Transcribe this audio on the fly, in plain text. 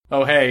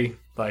oh, hey,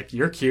 like,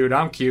 you're cute,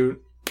 I'm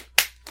cute.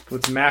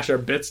 Let's mash our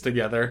bits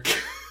together.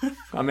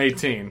 I'm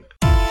 18.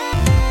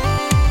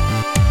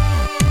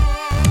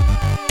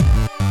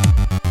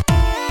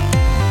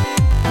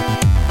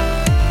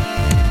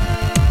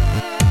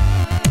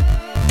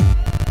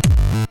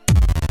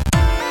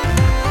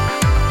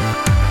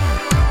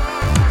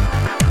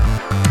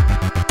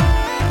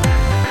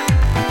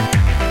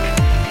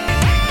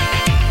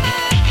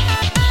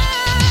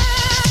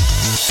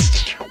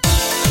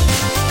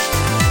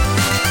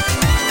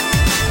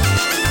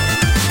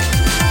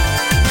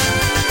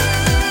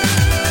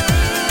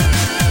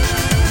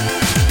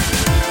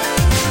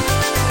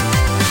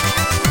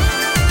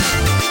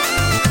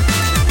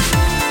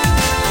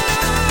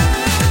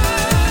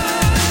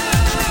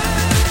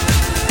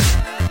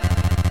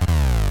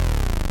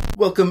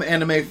 Welcome,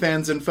 anime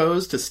fans and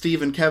foes, to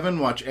Steve and Kevin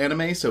Watch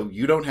Anime So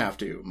You Don't Have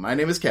To. My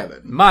name is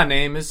Kevin. My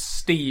name is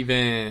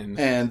Steven.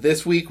 And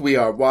this week we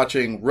are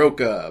watching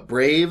Roka,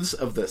 Braves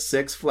of the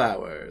Six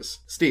Flowers.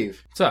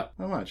 Steve. What's up?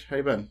 Not much. How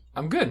you been?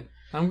 I'm good.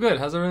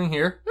 How's everything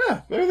here?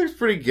 Yeah, everything's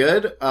pretty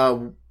good.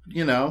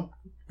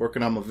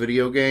 Working on my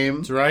video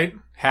games. That's right.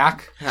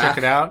 Hack. Check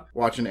it out.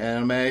 Watching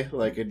anime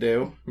like I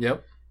do.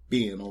 Yep.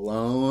 Being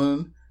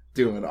alone.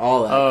 Doing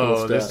all that cool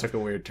stuff. Oh, this took a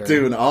weird turn.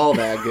 Doing all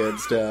that good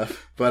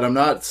stuff. But I'm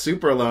not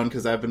super alone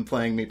because I've been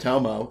playing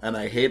Miitomo, and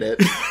I hate it.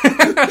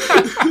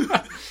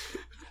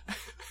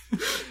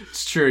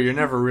 It's true. You're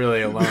never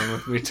really alone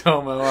with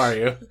Miitomo, are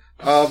you?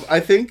 I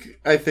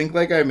think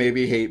like I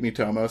maybe hate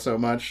Miitomo so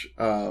much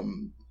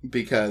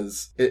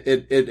because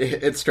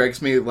it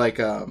strikes me like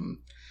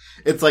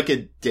it's like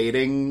a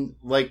dating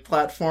like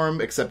platform,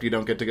 except you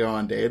don't get to go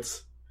on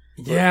dates.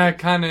 Yeah, it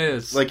kind of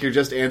is. Like, you're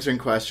just answering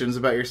questions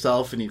about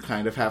yourself, and you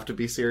kind of have to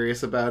be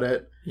serious about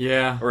it.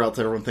 Yeah. Or else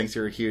everyone thinks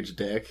you're a huge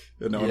dick,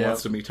 and no one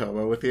wants to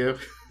Miitomo with you.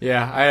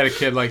 Yeah, I had a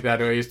kid like that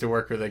who I used to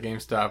work with at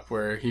GameStop,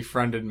 where he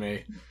friended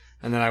me,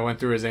 and then I went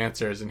through his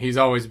answers, and he's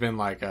always been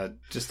like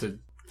just a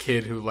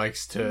kid who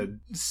likes to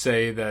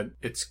say that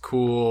it's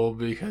cool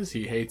because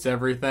he hates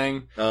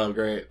everything. Oh,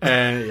 great.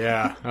 And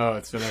yeah,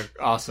 it's been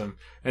awesome.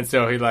 And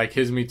so his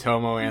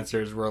Miitomo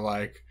answers were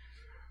like,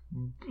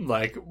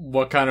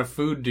 what kind of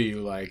food do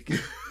you like?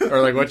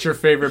 Or like, what's your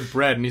favorite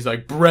bread? And he's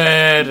like,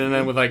 bread, and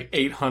then with like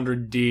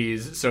 800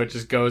 D's, so it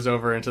just goes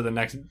over into the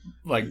next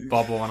like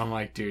bubble, and I'm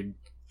like, dude,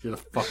 you're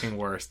the fucking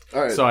worst.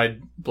 All right. So I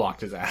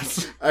blocked his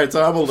ass. Alright,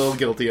 so I'm a little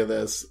guilty of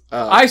this.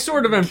 I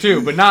sort of am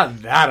too, but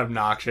not that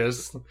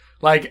obnoxious.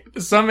 Like,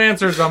 some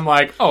answers I'm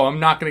like, oh, I'm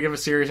not gonna give a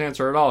serious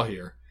answer at all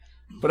here.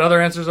 But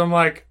other answers I'm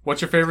like, what's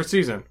your favorite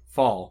season?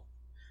 Fall.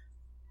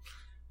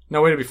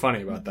 No way to be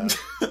funny about that.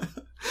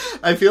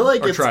 I feel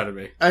like try to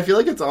be. I feel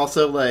like it's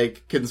also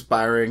like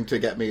conspiring to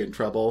get me in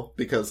trouble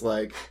because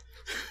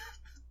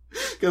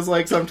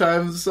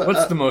sometimes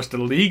what's the most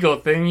illegal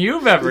thing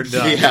you've ever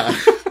done? Yeah.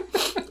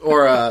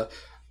 Or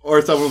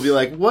someone will be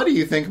like, "What do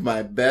you think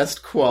my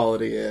best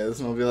quality is?"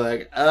 And I'll be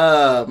like,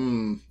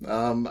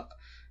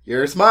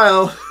 your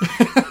smile."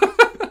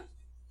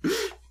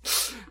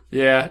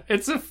 Yeah,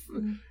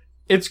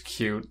 it's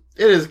cute.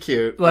 It is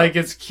cute. Like,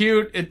 it's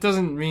cute, it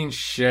doesn't mean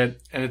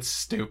shit, and it's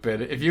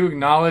stupid. If you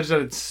acknowledge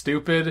that it's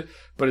stupid,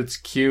 but it's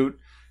cute,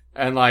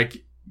 and,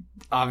 like,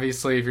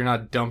 obviously if you're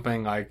not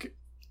dumping, like,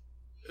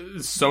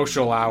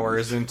 social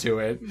hours into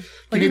it.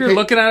 Like, if you're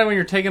looking at it when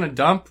you're taking a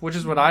dump, which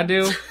is what I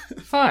do,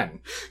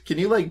 fine. Can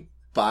you, like,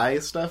 buy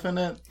stuff in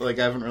it? Like,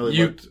 I haven't really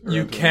looked.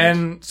 You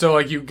can, so,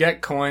 like, you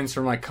get coins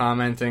from, like,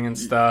 commenting and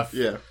stuff.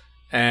 Yeah.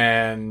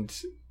 And,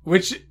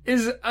 which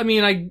is, I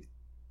mean,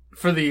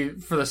 for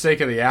the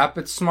sake of the app,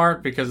 it's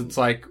smart because it's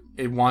like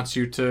it wants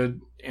you to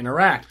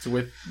interact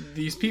with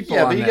these people.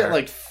 Yeah, but you get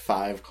like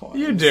 5 coins.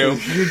 You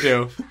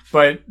do.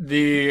 But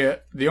the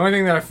only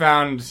thing that I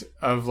found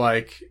of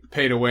like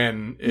pay to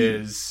win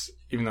is,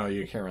 even though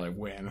you can't really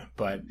win,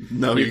 but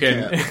no, you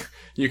can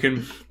you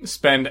can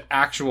spend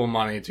actual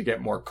money to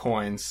get more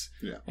coins.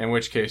 Yeah. In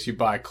which case you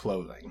buy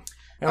clothing.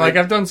 And, like,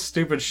 I've done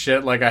stupid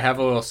shit. Like, I have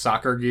a little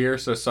soccer gear,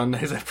 so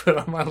Sundays I put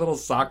on my little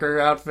soccer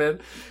outfit.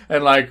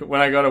 And, like,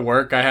 when I go to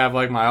work, I have,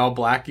 like, my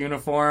all-black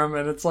uniform,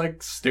 and it's,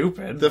 like,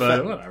 stupid,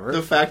 but whatever.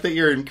 The fact that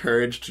you're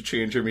encouraged to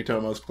change your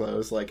Miitomo's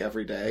clothes, like,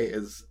 every day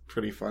is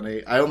pretty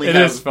funny. It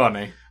is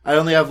funny. I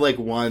only have, like,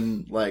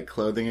 one, like,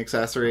 clothing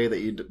accessory that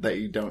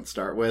you don't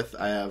start with.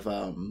 I have,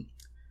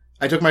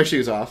 I took my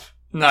shoes off.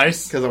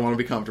 Nice. Because I want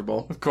to be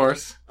comfortable. Of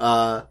course.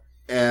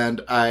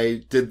 And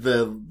I did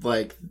the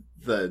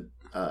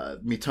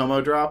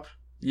Miitomo drop.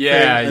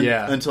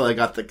 Yeah, Until I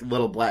got the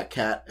little black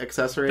cat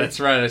accessory. That's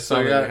right.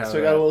 I got a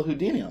little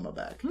Houdini on my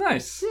back.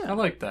 Nice. Yeah. I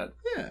like that.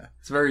 Yeah.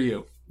 It's very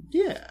you.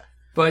 Yeah.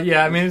 But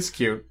yeah, I mean, it's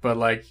cute, but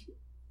like,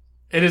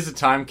 it is a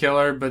time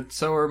killer, but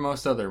so are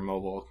most other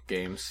mobile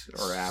games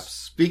or apps.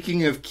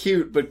 Speaking of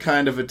cute, but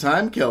kind of a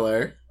time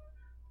killer,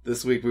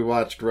 this week we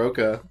watched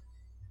Roka,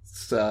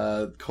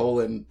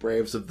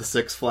 Braves of the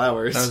Six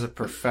Flowers. That was a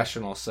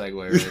professional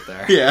segue right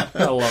there. Yeah.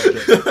 I loved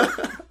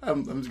it.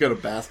 I'm just going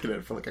to bask in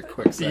it for like a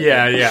quick second.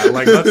 Yeah.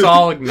 Like, let's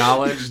all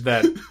acknowledge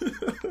that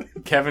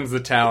Kevin's the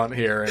talent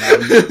here,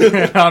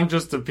 and I'm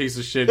just a piece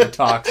of shit who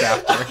talks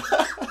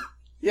after.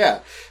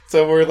 Yeah.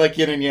 So we're like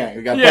yin and yang.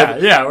 We got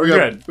we're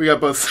good. We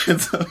got both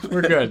sides of it.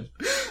 We're good.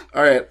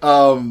 All right.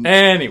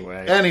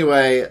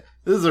 Anyway,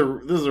 this is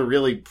a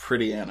really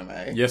pretty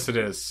anime. Yes, it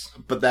is.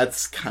 But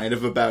that's kind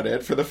of about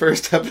it for the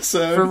first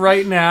episode. For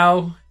right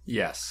now,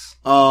 yes.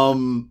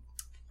 I'm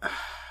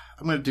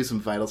going to do some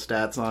vital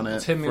stats on it.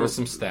 Let's hit me with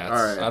some stats.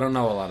 All right. I don't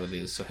know a lot of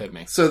these, so hit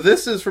me. So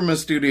this is from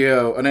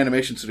an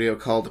animation studio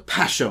called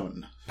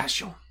Passion.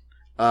 Passion.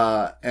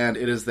 And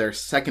it is their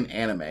second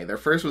anime. Their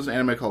first was an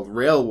anime called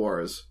Rail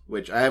Wars,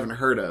 which I haven't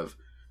heard of.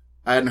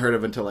 I hadn't heard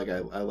of until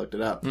I looked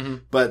it up. Mm-hmm.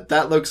 But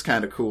that looks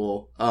kind of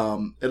cool.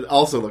 It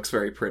also looks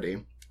very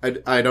pretty.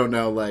 I don't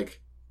know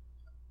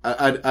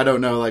I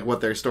don't know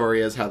what their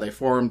story is, how they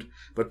formed,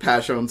 but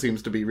Passion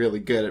seems to be really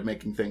good at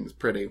making things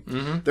pretty.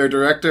 Mm-hmm. Their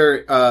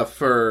director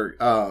for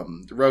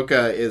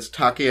Roka is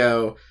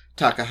Takeo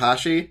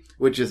Takahashi,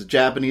 which is a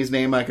Japanese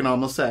name I can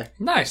almost say.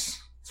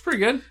 Nice. It's pretty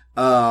good.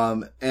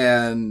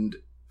 And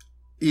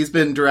he's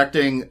been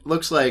directing,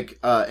 looks like,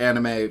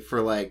 anime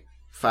for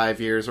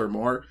 5 years or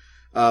more.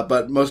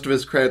 But most of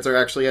his credits are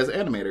actually as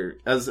an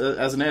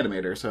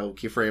animator. So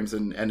keyframes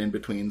and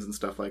in-betweens and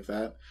stuff like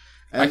that.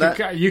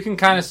 And you can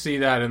kind of see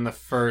that in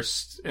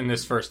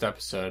this first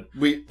episode.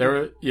 You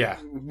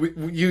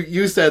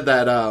said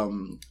that,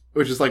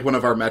 which is one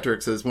of our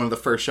metrics, is one of the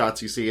first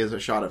shots you see is a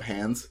shot of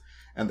hands.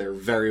 And they're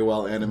very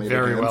well animated.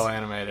 Very well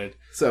animated.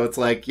 So it's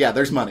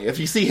there's money. If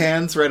you see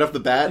hands right off the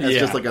bat, it's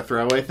just a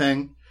throwaway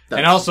thing.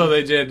 And also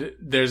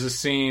there's a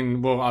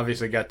scene, we'll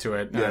obviously get to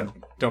it. Yeah.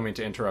 Don't mean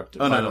to interrupt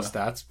vital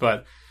stats,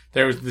 but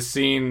there was the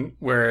scene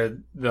where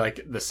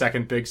the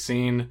second big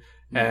scene,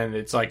 and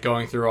it's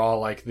going through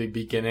all the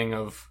beginning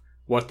of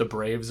what the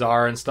Braves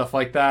are and stuff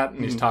like that.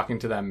 And he's talking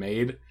to that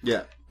maid.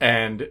 Yeah.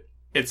 And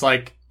it's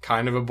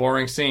kind of a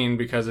boring scene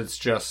because it's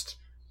just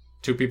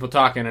two people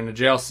talking in a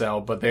jail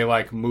cell, but they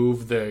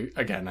move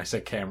I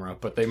said camera,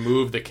 but they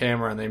move the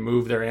camera and they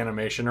move their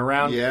animation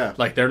around. Yeah.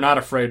 They're not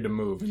afraid to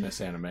move in this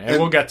anime. And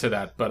we'll get to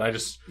that, but I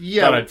just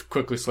thought I'd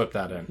quickly slip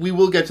that in. We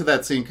will get to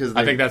that scene because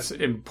I think that's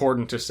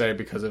important to say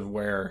because of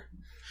where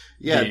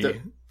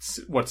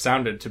what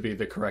sounded to be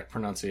the correct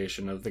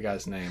pronunciation of the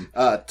guy's name.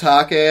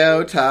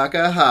 Takeo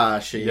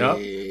Takahashi.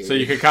 Yep. So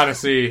you could kind of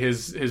see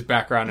his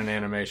background in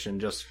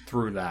animation just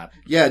through that.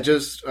 Yeah,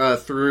 just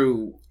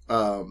through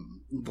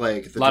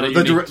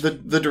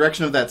the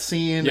direction of that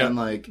scene, and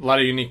a lot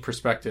of unique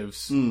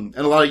perspectives and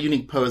a lot of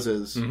unique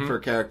poses for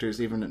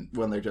characters, even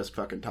when they're just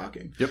fucking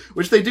talking. Yep,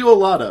 which they do a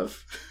lot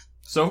of.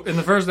 So in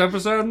the first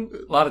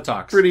episode, a lot of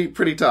talks.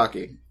 Pretty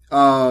talky.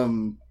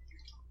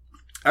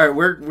 All right,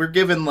 we're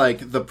given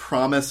the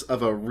promise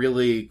of a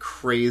really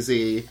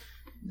crazy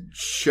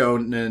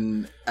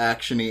shonen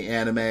actiony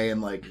anime,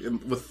 and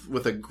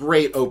with a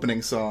great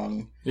opening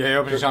song. Yeah, the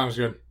opening song's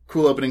good.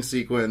 Cool opening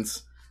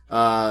sequence.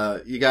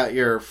 You got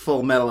your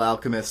Full Metal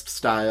Alchemist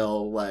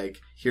style,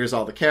 here's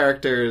all the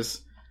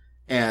characters,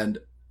 and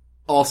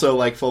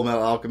also Full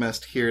Metal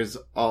Alchemist, here's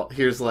a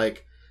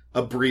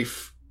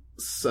brief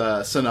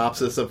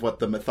synopsis of what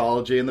the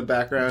mythology in the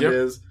background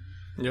is.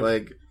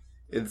 Yep.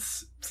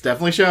 It's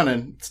definitely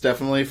shonen. It's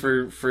definitely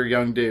for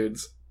young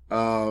dudes.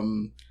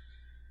 So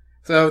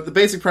the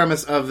basic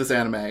premise of this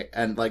anime,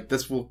 and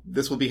this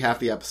will be half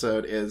the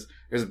episode, is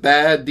there's a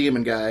bad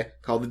demon guy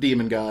called the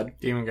Demon God.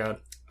 Demon God.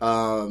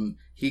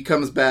 He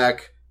comes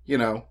back,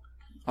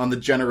 on the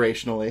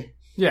generationally.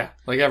 Yeah,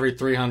 every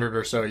 300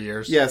 or so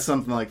years. Yeah,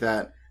 something like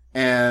that.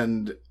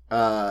 And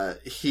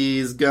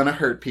he's gonna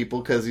hurt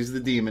people because he's the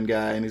demon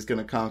guy and he's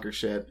gonna conquer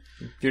shit.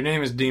 If your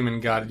name is Demon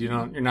God,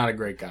 you're not a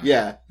great guy.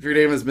 Yeah, if your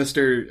name is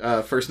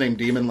Mr. First name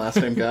Demon, last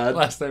name God.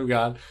 Last name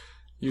God.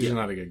 Usually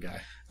not a good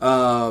guy.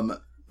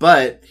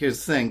 But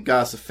here's the thing,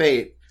 Goddess of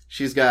Fate,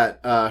 she's got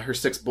her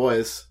 6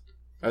 boys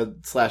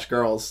 /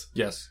 girls.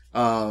 Yes.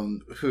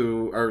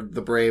 Who are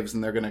the Braves,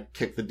 and they're gonna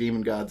kick the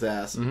Demon God's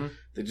ass. Mm-hmm.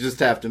 They just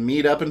have to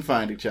meet up and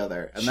find each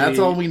other. And that's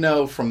all we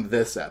know from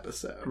this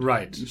episode.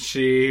 Right.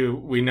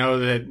 We know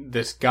that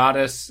this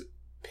goddess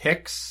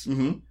picks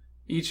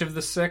each of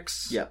the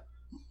 6. Yep.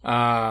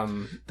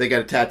 They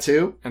get a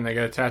tattoo. And they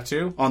get a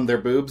tattoo. On their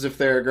boobs if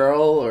they're a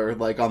girl, or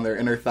on their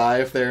inner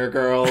thigh if they're a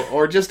girl,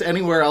 or just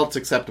anywhere else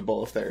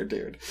acceptable if they're a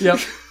dude. Yep.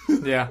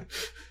 Yeah.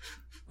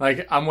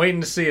 I'm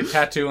waiting to see a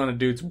tattoo on a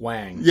dude's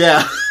wang.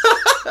 Yeah.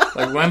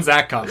 When's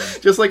that coming?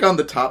 Just on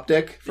the top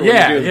dick? When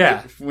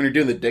you're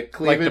doing the dick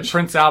cleavage? Like the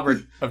Prince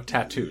Albert of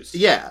tattoos.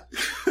 Yeah.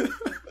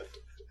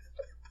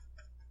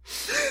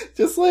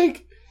 Just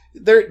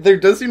there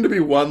does seem to be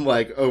one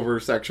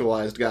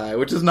over-sexualized guy,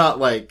 which is not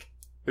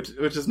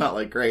which is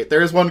not great.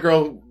 There is one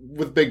girl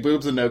with big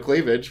boobs and no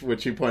cleavage,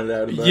 which you pointed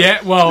out.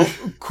 Yeah, well,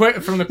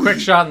 from the quick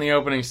shot in the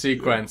opening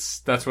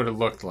sequence, that's what it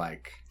looked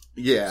like.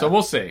 Yeah. So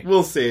we'll see.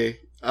 We'll see.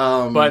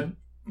 But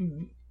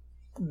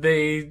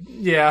it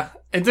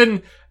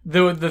didn't.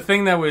 The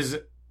thing that was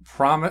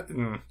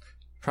promising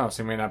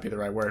may not be the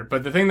right word,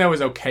 but the thing that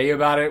was okay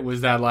about it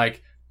was that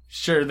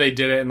sure they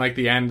did it, and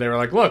the end they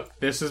were look,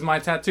 this is my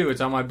tattoo, it's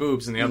on my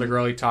boobs, and the other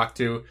girl he talked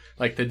to,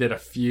 they did a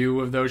few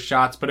of those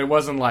shots, but it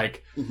wasn't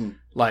like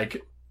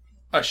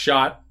a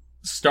shot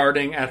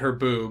starting at her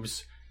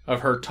boobs,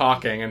 of her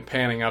talking and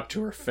panning up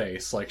to her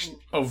face, like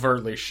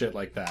overtly shit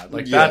like that.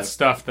 Like Yeah. that's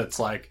stuff that's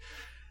like,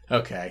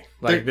 okay,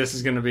 like this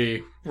is gonna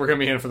be, we're gonna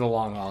be in for the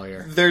long haul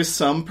here. There's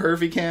some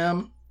pervy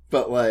cam,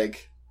 but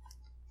like,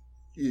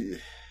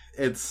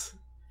 it's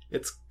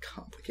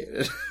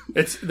complicated.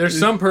 There's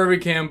some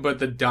pervy cam, but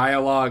the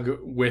dialogue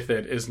with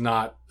it is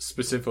not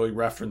specifically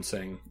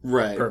referencing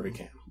Right. pervy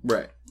cam.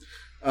 Right.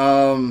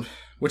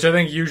 Which I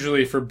think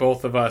usually for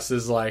both of us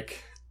is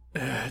like,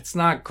 it's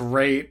not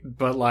great,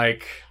 but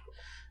like,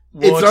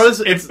 well,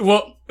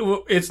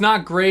 it's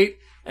not great,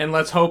 and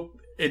let's hope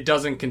it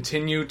doesn't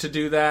continue to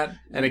do that,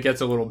 and it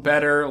gets a little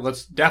better.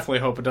 Let's definitely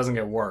hope it doesn't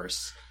get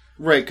worse.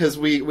 Right, because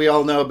we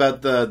all know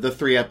about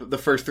the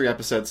first 3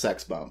 episodes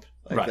sex bump.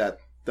 Like Right.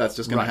 that's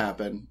just gonna Right.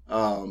 happen.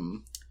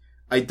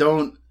 I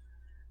don't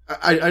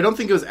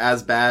think it was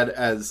as bad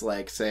as,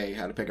 like, say,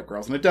 How to Pick Up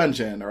Girls in a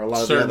Dungeon or a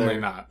lot of Certainly the other.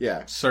 not.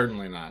 Yeah,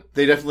 Certainly not.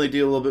 they definitely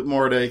do a little bit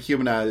more to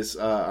humanize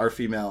our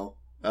female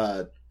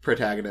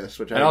protagonist,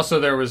 which And also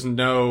there was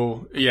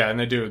no, yeah, and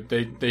they do,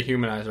 they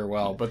humanize her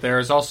well, but there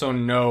is also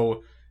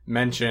no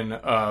mention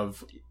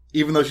of,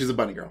 even though she's a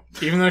bunny girl.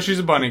 even though she's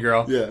a bunny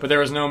girl, Yeah. but there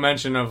was no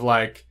mention of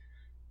like,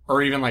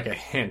 or even like a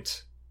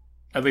hint,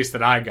 at least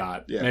that I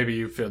got, Yeah. maybe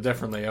you feel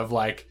differently, of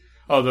like,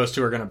 oh, those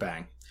two are gonna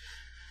bang.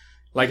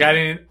 Like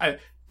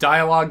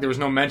dialogue, there was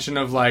no mention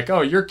of like,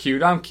 oh, you're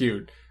cute, I'm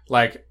cute.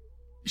 Like,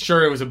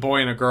 sure, it was a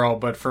boy and a girl,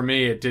 but for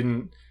me, it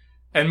didn't.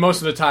 And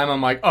most of the time,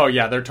 I'm like, oh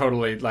yeah, they're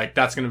totally like,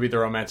 that's going to be the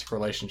romantic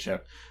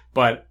relationship.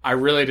 But I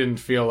really didn't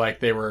feel like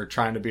they were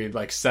trying to be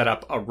like set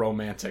up a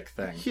romantic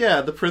thing. Yeah,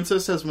 the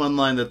princess has one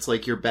line that's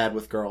like, "You're bad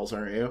with girls,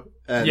 aren't you?"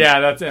 And, Yeah,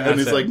 that's and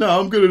he's it. like, "No,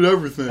 I'm good at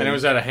everything." And it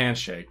was at a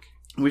handshake.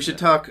 We should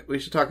talk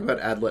about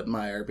Adlet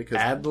Meyer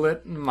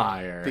Adlet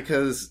Meyer.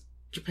 because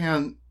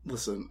Japan.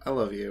 Listen, I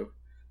love you,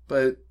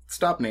 but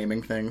stop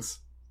naming things.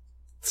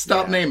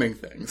 Stop Yeah. naming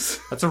things.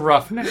 That's a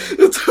rough name.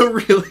 It's a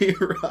really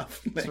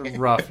rough It's a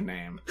name. rough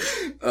name.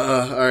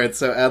 All right,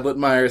 so Adlet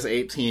Meyer's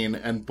 18,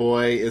 and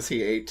boy, is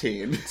he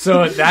 18.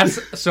 So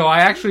I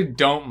actually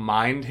don't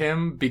mind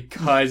him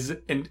because,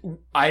 and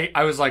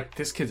I was like,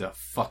 this kid's a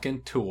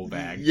fucking tool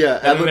bag. Yeah,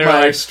 And Adlet they're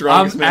Meyer, like,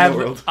 strongest man in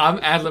the world. I'm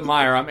Adlet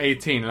Meyer, I'm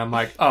 18. And I'm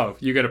like, oh,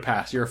 you get a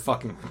pass. You're a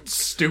fucking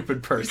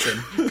stupid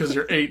person because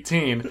you're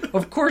 18.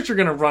 Of course you're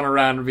going to run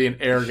around and be an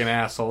arrogant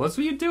asshole. That's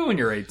what you do when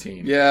you're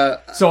 18. Yeah,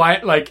 So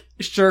I, like,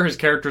 sure, his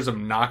character's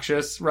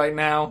obnoxious right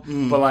now,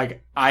 but,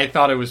 like, I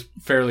thought it was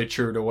fairly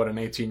true to what an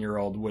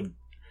 18-year-old would,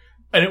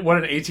 and what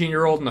an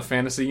 18-year-old in the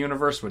fantasy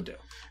universe would do.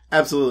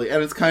 absolutely,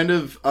 and it's kind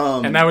of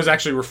And that was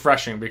actually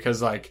refreshing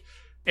because, like,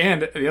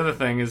 and the other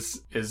thing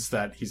is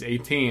that he's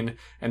 18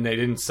 and they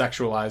didn't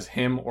sexualize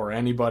him or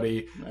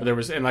anybody. No. There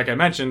was, and like I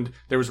mentioned,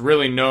 there was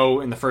really no,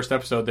 in the first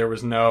episode, there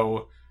was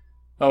no,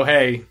 oh,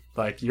 hey,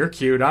 like, you're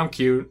cute, I'm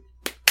cute.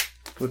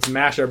 Let's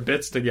mash our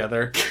bits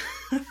together.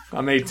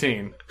 I'm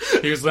 18.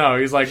 He's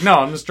like, no,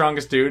 I'm the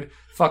strongest dude.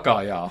 Fuck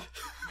all y'all.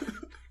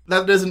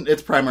 that isn't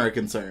its primary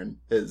concern.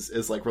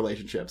 Is like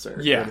relationships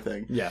or Yeah.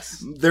 anything.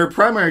 Yes. Their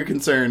primary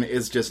concern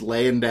is just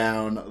laying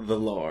down the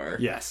lore.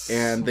 Yes.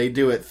 And they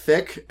do it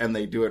thick, and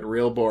they do it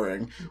real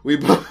boring.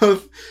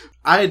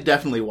 I had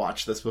definitely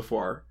watched this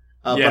before,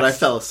 but Yes. I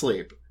fell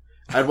asleep.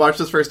 I'd watched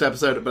this first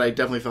episode, but I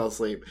definitely fell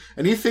asleep.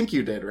 And you think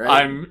you did,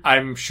 right?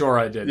 I'm sure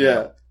I did.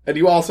 Yeah. And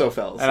you also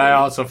fell asleep. And I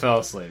also fell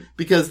asleep.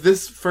 Because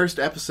this first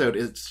episode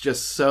is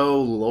just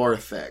so lore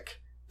thick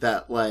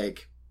that,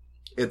 like,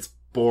 it's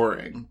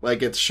boring.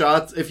 Like, it's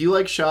shots, if you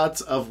like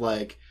shots of,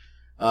 like,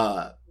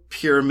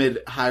 pyramid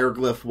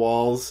hieroglyph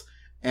walls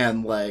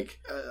and, like,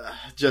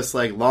 just,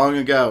 like, long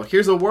ago,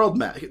 here's a world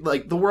map.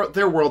 Like,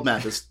 their world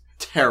map is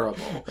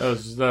terrible. That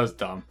was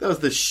dumb. That was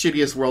the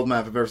shittiest world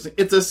map I've ever seen.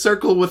 It's a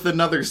circle with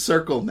another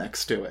circle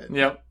next to it.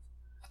 Yep.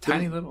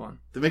 Tiny little one.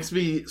 That makes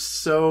me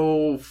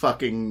so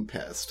fucking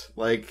pissed.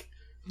 Like,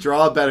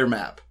 draw a better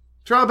map.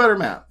 Draw a better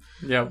map.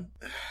 Yep.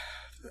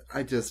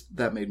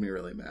 That made me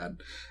really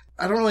mad.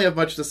 I don't really have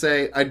much to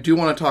say. I do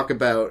want to talk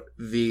about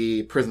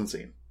the prison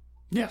scene.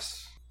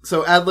 Yes.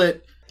 So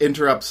Adlet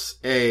interrupts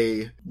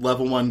a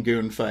level 1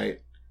 goon fight.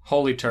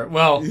 Holy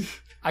Well,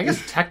 I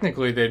guess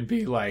technically they'd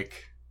be like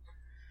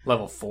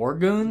level 4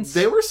 goons.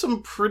 They were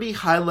some pretty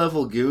high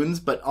level goons,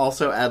 but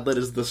also Adlet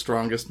is the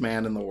strongest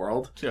man in the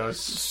world. Yeah,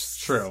 it's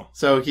true.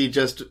 So he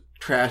just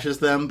trashes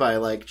them by,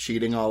 like,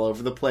 cheating all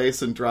over the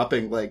place and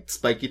dropping, like,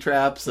 spiky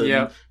traps and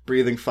Yep.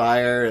 breathing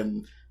fire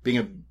and being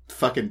a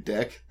fucking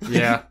dick.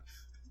 Yeah.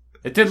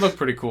 It did look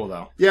pretty cool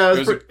though. Yeah,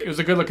 It was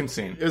a good looking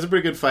scene. it was a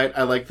pretty good fight.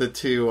 I like the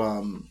two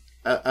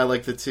I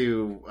like the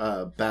two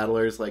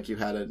battlers. Like, you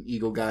had an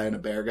eagle guy and a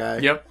bear guy.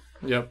 Yep.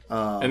 Yep.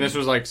 Um, And this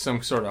was like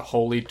some sort of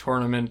holy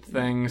tournament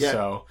thing, yeah,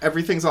 so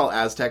everything's all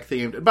Aztec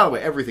themed. And by the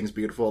way, everything's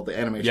beautiful. The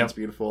animation's Yep.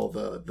 beautiful.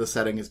 The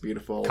setting is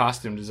beautiful.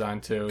 costume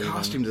design too.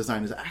 Costume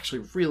design is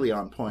actually really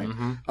on point.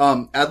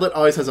 Mm-hmm. Adlet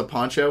always has a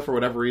poncho for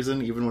whatever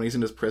reason, even when he's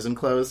in his prison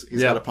clothes.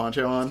 He's Yep. got a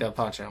poncho on. Got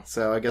poncho.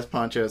 So I guess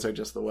ponchos are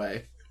just the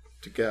way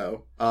to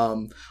go.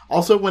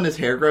 Also, when his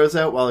hair grows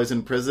out while he's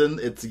in prison,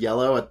 it's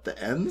yellow at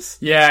the ends.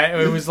 Yeah,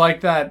 it was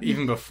like that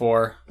even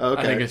before. Okay.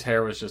 I think his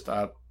hair was just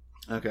up.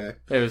 Okay.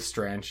 It was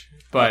strange,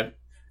 but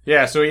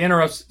Yeah, so he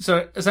interrupts.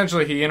 So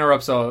essentially, he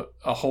interrupts a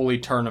holy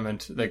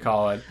tournament. They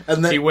call it.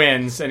 And then he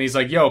wins, and he's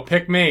like, "Yo,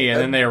 pick me!"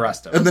 And then they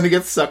arrest him. And then he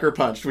gets sucker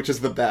punched, which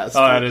is the best.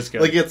 Oh, that is good.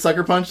 Like he gets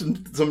sucker punched,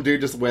 and some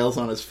dude just wails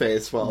on his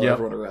face while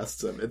everyone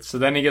arrests him. So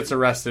then he gets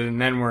arrested,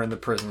 and then we're in the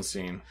prison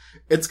scene.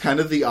 It's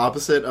kind of the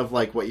opposite of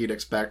like what you'd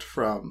expect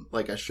from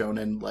like a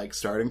shonen like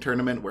starting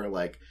tournament, where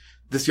like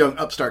this young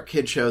upstart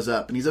kid shows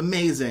up and he's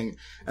amazing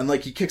and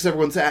like he kicks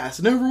everyone's ass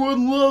and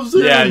everyone loves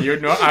him. Yeah,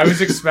 I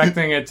was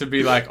expecting it to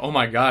be like, oh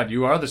my god,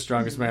 you are the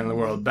strongest man in the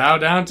world. Bow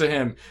down to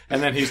him.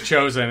 And then he's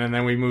chosen and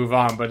then we move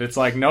on. But it's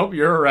like, nope,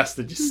 you're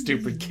arrested, you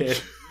stupid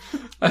kid.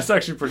 That's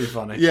actually pretty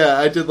funny. Yeah,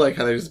 I did like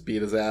how they just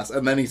beat his ass.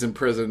 And then he's in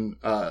prison.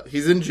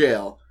 He's in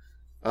jail.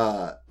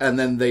 And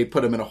then they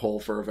put him in a hole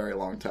for a very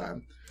long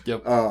time.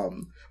 Yep.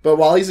 But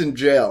while he's in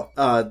jail,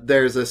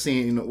 there's a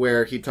scene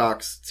where he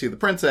talks to the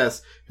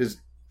princess who's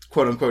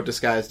quote-unquote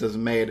disguised as a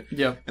maid.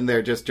 Yep. And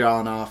they're just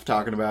jawing off,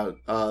 talking about,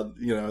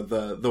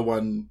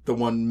 the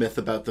one myth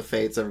about the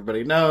fates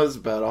everybody knows,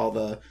 about all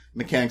the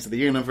mechanics of the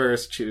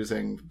universe,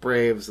 choosing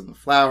braves and the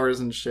flowers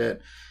and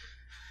shit.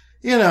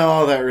 You know,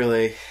 all that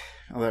really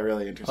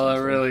interesting All that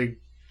stuff. really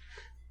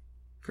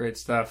great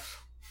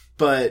stuff.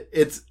 But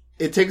it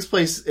takes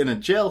place in a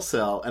jail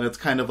cell, and it's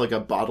kind of like a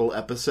bottle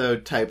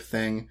episode type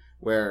thing,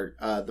 where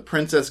the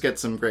princess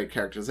gets some great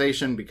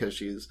characterization because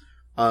she's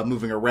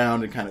moving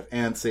around and kind of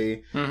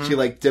antsy. Mm-hmm. She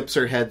like dips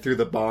her head through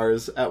the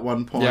bars at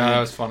one point. Yeah, that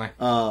was funny.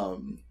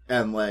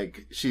 And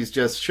like she's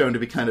just shown to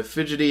be kind of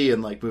fidgety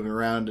and like moving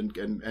around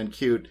and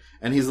cute.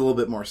 And he's a little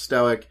bit more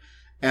stoic.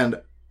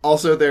 And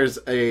also there's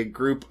a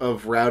group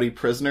of rowdy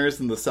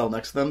prisoners in the cell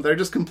next to them. They're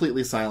just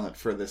completely silent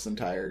for this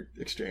entire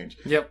exchange.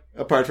 Yep.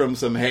 Apart from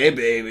some, hey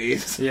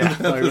babies. Yeah,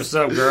 like, what's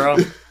up, girl?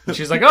 And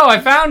she's like, oh,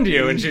 I found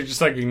you. And she just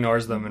like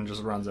ignores them and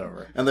just runs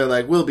over. And they're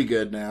like, we'll be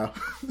good now.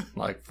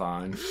 Like,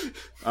 fine.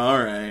 All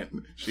right.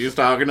 She's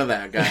talking to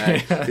that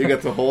guy. Yeah. He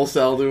gets the whole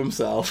cell to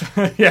himself.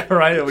 Yeah,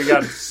 right. We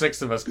got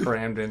 6 of us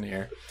crammed in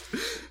here.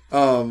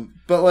 But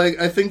like,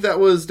 I think that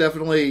was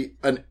definitely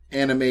an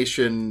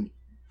animation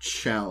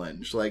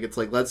challenge. Like, it's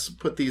like, let's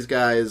put these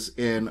guys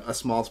in a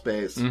small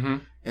space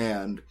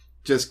and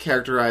just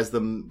characterize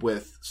them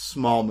with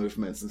small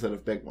movements instead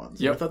of big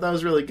ones. Yep. I thought that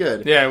was really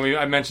good. Yeah,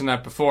 I mentioned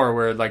that before,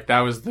 where like that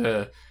was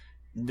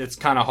it's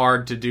kind of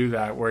hard to do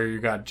that, where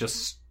you got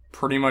just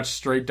pretty much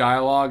straight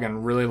dialogue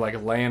and really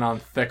like laying on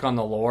thick on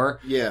the lore.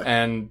 Yeah.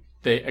 And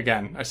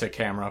I say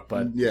camera,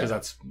 but because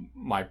that's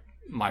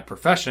my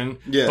profession.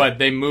 Yeah. But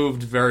they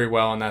moved very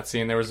well in that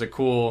scene. There was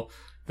the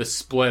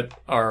split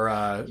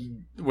or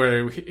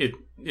where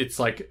it's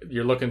like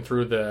you're looking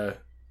through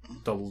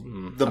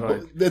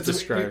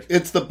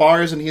it's the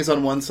bars and he's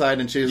on one side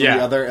and she's on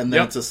the other, and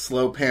then it's a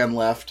slow pan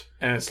left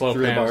and it slow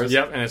pans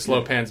and it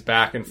slow pans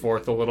back and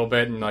forth a little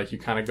bit, and like you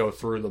kind of go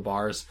through the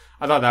bars.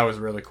 I thought that was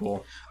really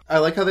cool. I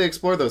like how they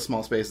explore those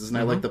small spaces, and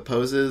I like the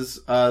poses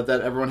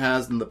that everyone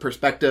has, and the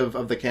perspective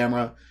of the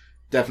camera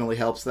definitely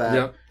helps that.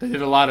 Yep. They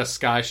did a lot of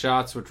sky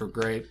shots, which were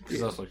great because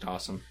those looked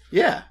awesome.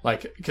 Yeah,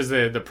 like because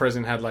the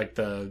prison had like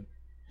the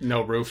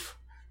no roof,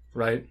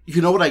 right?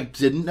 You know what I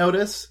didn't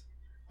notice?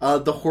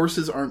 The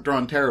horses aren't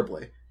drawn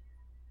terribly.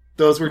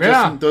 Those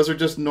are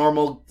just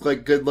normal,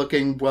 like,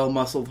 good-looking,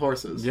 well-muscled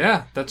horses.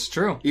 Yeah, that's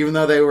true. Even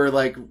though they were,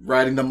 like,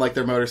 riding them like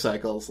they're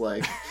motorcycles,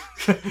 like...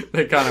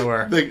 They kind of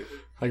were.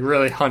 Like,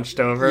 really hunched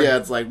over. Yeah,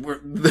 it's like...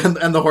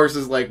 and the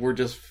horses, like, were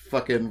just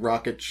fucking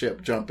rocket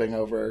ship jumping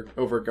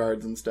over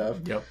guards and stuff.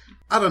 Yep.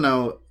 I don't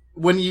know.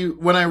 When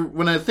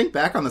I think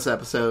back on this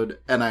episode,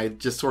 and I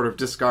just sort of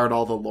discard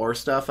all the lore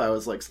stuff I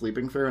was, like,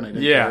 sleeping through and I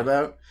didn't care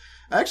about...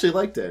 I actually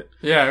liked it.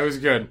 Yeah, it was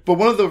good. But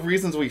one of the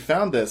reasons we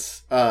found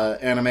this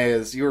anime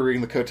is you were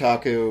reading the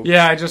Kotaku.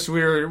 Yeah,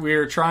 we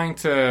were trying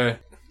to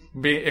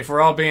be, if we're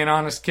all being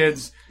honest,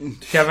 kids,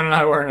 Kevin and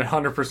I weren't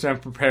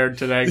 100% prepared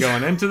today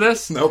going into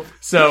this. Nope.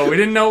 So we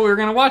didn't know what we were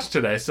going to watch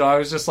today. So I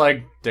was just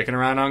like dicking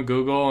around on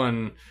Google,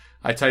 and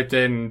I typed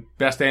in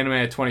best anime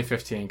of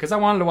 2015 because I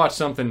wanted to watch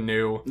something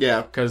new.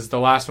 Yeah. Because the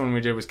last one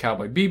we did was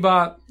Cowboy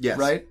Bebop. Yes.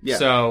 Right? Yeah.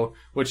 So,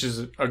 which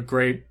is a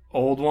great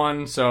old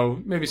one,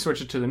 so maybe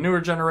switch it to the newer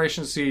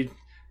generation, see,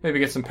 maybe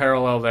get some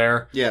parallel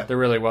there. Yeah. There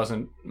really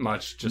wasn't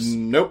much, just...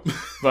 Nope.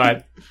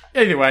 But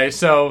anyway,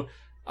 so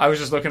I was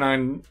just looking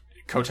on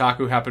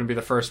Kotaku, happened to be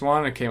the first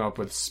one. It came up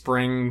with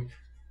spring,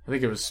 I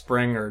think it was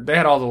spring, or they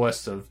had all the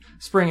lists of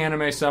spring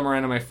anime, summer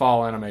anime,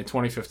 fall anime,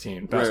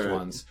 2015, best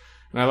ones.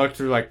 And I looked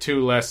through like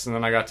 2 lists, and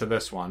then I got to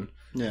this one.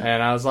 Yeah.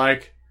 And I was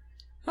like,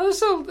 oh,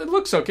 so it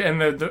looks okay.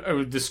 And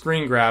the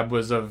screen grab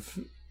was of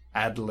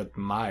Adlet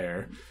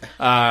Meyer,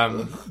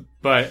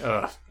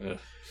 but it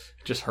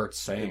just hurts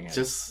saying it.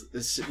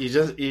 You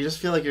just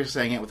feel like you're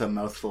saying it with a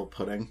mouthful of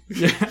pudding.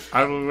 Yeah, yeah.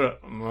 I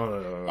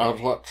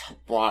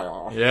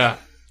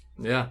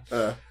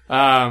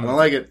don't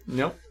like it.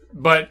 Nope.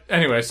 But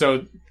anyway,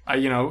 so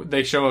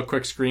they show a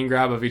quick screen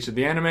grab of each of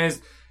the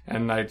animes,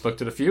 and I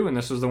looked at a few, and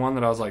this was the one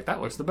that I was like,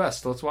 that looks the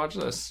best. Let's watch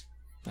this,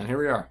 and here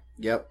we are.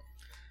 Yep.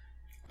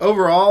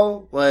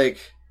 Overall,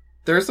 like,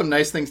 there are some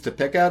nice things to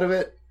pick out of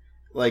it,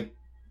 like,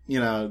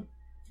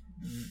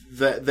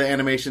 the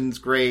animation's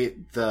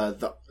great.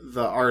 The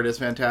art is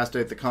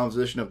fantastic. The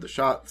composition of the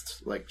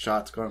shots,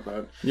 quote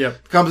unquote.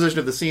 Yep. The composition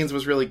of the scenes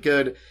was really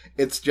good.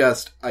 It's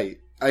just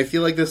I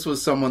feel like this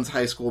was someone's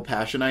high school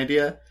passion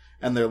idea.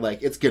 And they're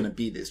like, it's gonna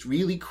be this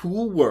really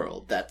cool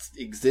world that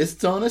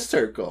exists on a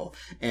circle.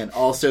 And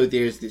also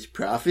there's this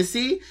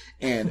prophecy.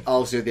 And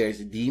also there's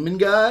a demon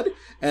god.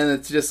 And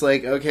it's just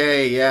like,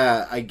 okay,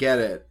 yeah, I get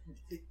it.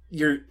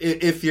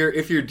 If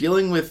you're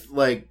dealing with,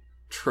 like,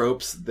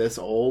 tropes this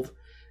old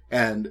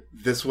and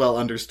this well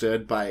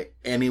understood by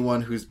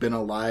anyone who's been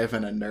alive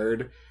and a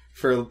nerd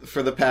for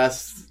the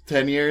past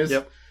 10 years.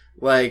 Yep.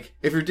 Like,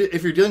 if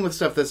you're dealing with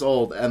stuff this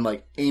old and,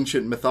 like,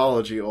 ancient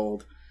mythology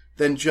old,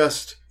 then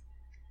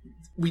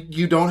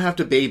you don't have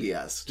to baby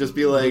us. Just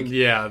be like...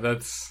 Yeah,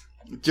 that's...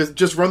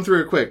 Just run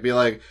through it quick. Be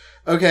like,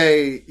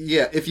 okay,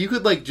 yeah, if you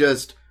could, like,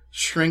 just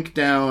shrink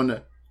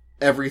down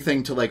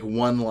everything to, like,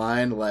 one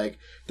line, like,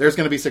 there's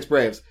gonna be 6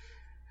 Braves.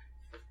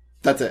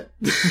 That's it.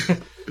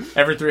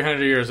 Every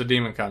 300 years, a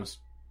demon comes.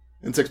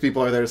 And 6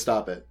 people are there to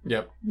stop it.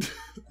 Yep.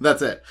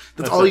 That's it.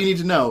 That's all you need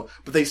to know.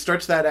 But they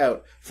stretch that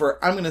out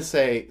for, I'm gonna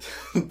say...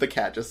 the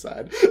cat just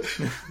sighed.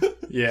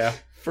 Yeah.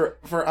 For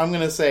I'm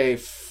gonna say...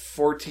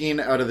 14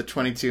 out of the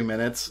 22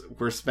 minutes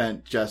were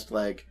spent just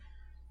like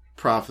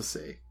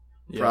prophecy.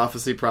 Yeah.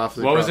 Prophecy.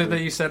 What was it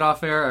that you said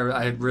off air?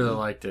 I really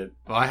liked it.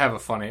 Well, I have a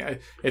funny...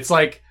 It's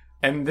like...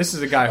 And this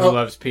is a guy who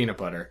loves peanut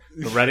butter.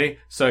 But ready?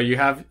 So you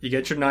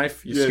get your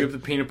knife, you scoop the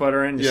peanut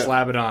butter in, you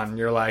slab it on, and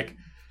you're like,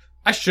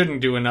 I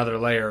shouldn't do another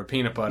layer of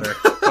peanut butter,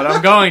 but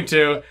I'm going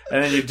to.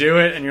 And then you do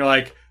it, and you're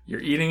like, you're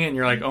eating it, and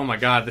you're like, oh my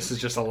god, this is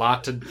just a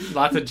lot to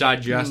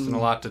digest and a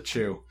lot to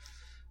chew.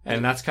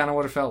 And that's kind of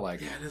what it felt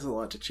like. Yeah, it is a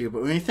lot to chew.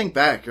 But when you think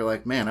back, you're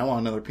like, man, I want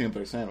another peanut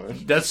butter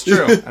sandwich. That's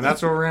true. And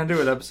that's what we're going to do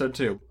with episode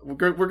 2.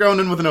 We're going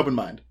in with an open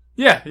mind.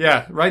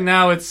 Yeah. Right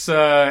now it's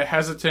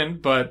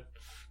hesitant, but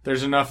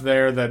there's enough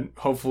there that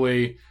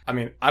hopefully... I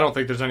mean, I don't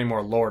think there's any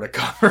more lore to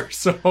cover,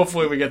 so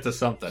hopefully we get to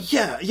something.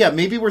 Yeah.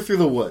 Maybe we're through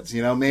the woods,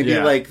 you know? Maybe,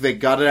 like, they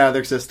got it out of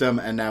their system,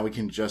 and now we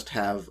can just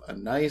have a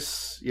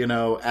nice, you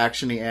know,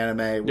 action-y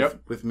anime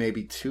with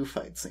maybe 2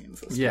 fight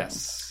scenes this time.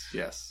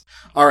 Yes.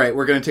 All right,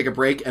 we're going to take a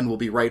break, and we'll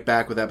be right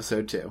back with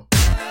episode 2.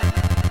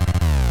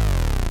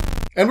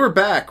 And we're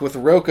back with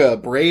Roka,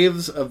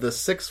 Braves of the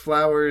 6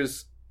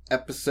 Flowers,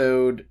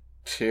 episode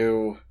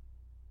 2.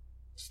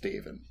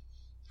 Steven.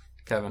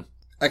 Kevin.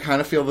 I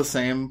kind of feel the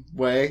same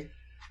way.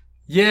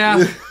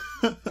 Yeah.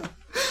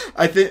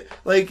 I think,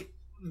 like,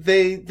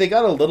 they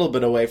got a little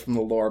bit away from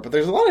the lore, but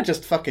there's a lot of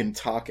just fucking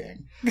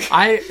talking.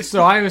 I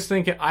was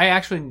thinking, I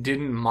actually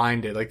didn't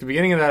mind it. Like, the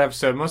beginning of that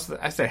episode,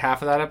 I say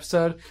half of that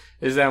episode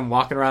is them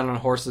walking around on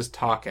horses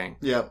talking.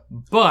 Yep.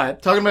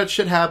 But... talking about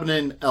shit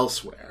happening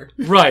elsewhere.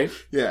 Right.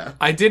 Yeah.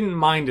 I didn't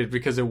mind it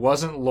because it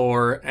wasn't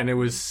lore, and it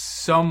was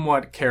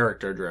somewhat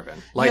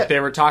character-driven. Like,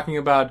 they were talking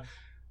about...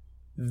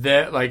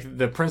 like,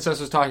 the princess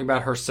was talking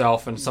about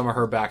herself and some of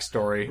her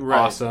backstory. Right.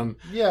 Awesome.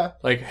 Yeah.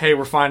 Like, hey,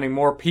 we're finding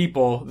more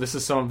people. This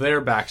is some of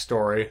their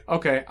backstory.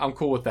 Okay, I'm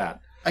cool with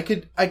that. I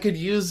could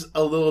use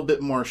a little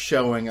bit more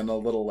showing and a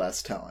little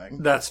less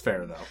telling. That's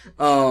fair,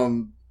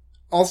 though.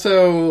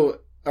 Also,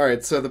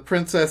 alright, so the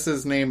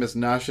princess's name is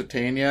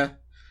Nashatania.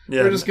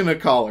 Yeah. We're just gonna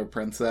call her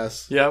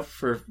Princess. Yep.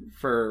 For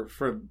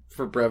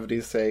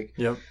brevity's sake.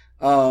 Yep.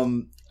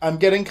 I'm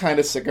getting kind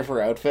of sick of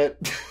her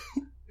outfit.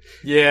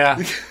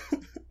 Yeah.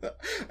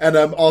 And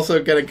I'm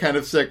also getting kind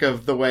of sick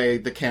of the way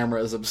the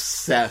camera is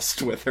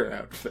obsessed with her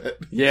outfit.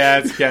 Yeah,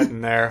 it's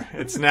getting there.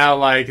 It's now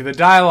like, the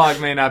dialogue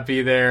may not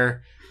be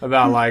there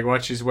about like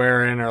what she's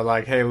wearing or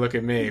like, hey, look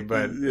at me,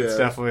 but it's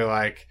definitely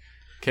like,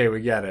 okay,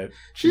 we get it.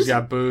 She's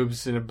got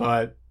boobs and a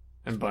butt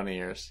and bunny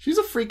ears. She's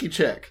a freaky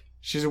chick.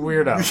 She's a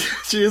weirdo.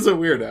 She is a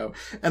weirdo.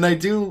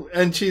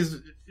 And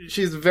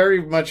she's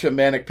very much a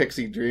manic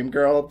pixie dream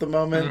girl at the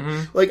moment.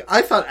 Mm-hmm. Like,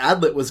 I thought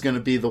Adlet was going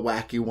to be the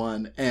wacky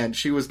one, and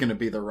she was going to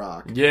be the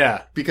Rock.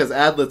 Yeah. Because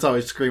Adlet's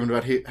always screaming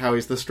about how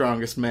he's the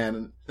strongest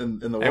man in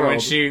the world.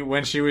 And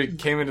when she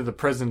came into the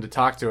prison to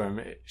talk to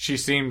him, she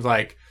seemed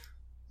like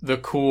the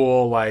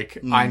cool, like,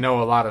 I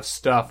know a lot of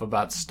stuff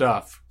about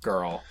stuff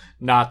girl.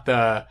 Not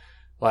the,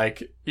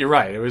 like, you're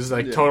right. It was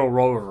like total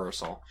role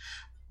reversal.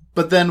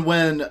 But then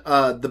when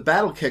the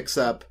battle kicks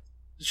up,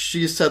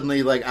 she's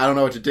suddenly like, I don't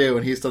know what to do.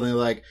 And he's suddenly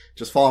like,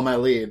 just follow my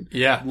lead.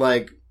 Yeah.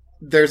 Like,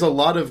 there's a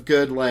lot of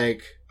good,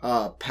 like,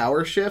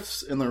 power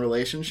shifts in the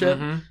relationship,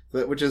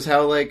 which is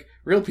how, like,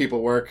 real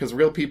people work. Because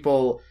real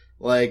people,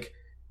 like,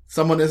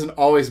 someone isn't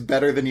always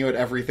better than you at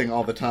everything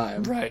all the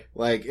time. Right.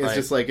 Like, it's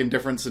just like in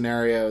different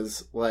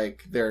scenarios,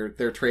 like, they're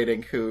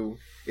trading who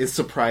is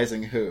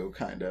surprising who,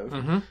 kind of.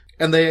 Mm-hmm.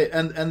 And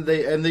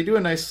they do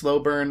a nice slow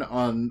burn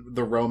on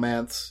the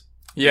romance.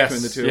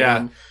 Between the two of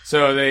them.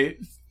 So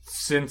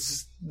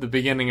since the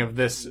beginning of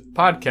this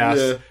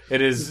podcast,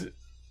 it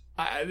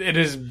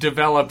is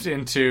developed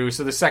into,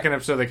 so the second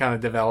episode they kind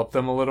of developed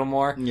them a little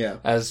more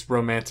as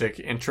romantic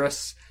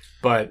interests.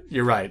 But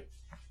you're right.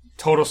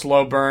 Total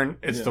slow burn.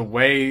 It's the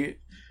way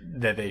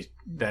that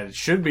it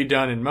should be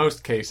done in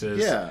most cases.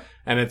 Yeah.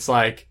 And it's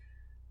like,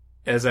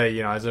 as I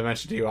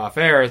mentioned to you off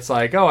air, it's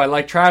like, oh, I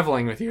like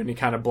traveling with you, and he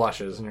kind of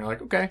blushes, and you're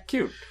like, okay,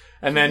 cute.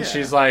 And then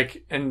she's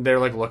like, and they're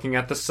like looking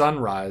at the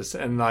sunrise,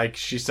 and like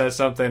she says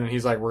something, and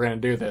he's like, we're gonna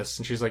do this,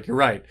 and she's like, you're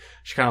right.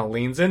 She kind of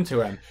leans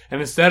into him,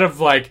 and instead of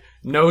like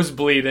nose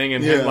bleeding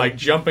and him like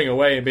jumping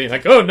away and being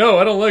like, oh no,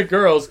 I don't like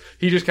girls,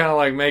 he just kind of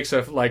like makes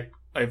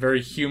a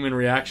very human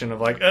reaction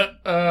of like,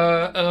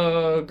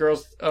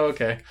 girls,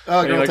 okay.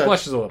 And he like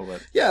blushes a little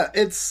bit. Yeah,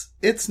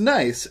 it's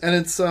nice, and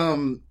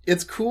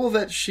it's cool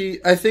that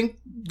I think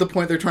the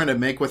point they're trying to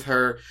make with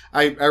her,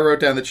 I wrote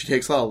down that she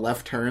takes a lot of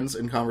left turns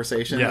in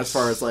conversation as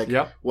far as like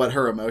what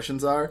her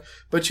emotions are,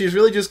 but she's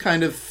really just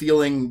kind of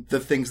feeling the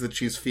things that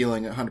she's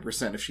feeling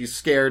 100%. If she's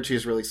scared,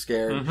 she's really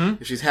scared.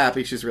 Mm-hmm. If she's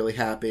happy, she's really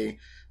happy.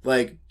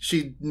 Like,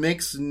 she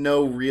makes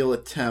no real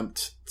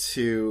attempt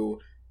to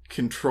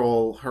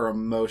control her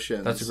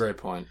emotions. That's a great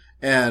point.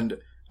 And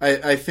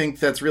I think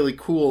that's really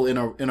cool in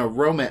a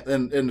romance,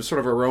 in sort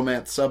of a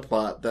romance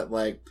subplot, that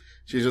like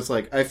she's just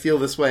like, I feel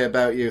this way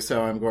about you,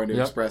 so I'm going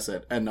to express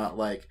it, and not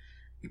like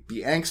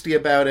be angsty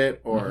about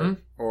it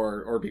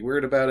or be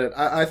weird about it.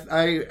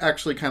 I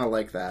actually kind of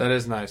like that. That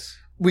is nice.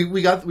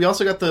 We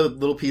also got the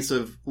little piece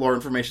of lore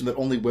information that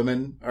only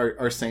women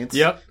are saints.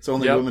 Yep. So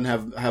only women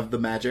have the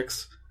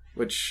magics,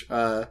 which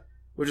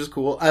is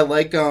cool. I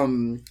like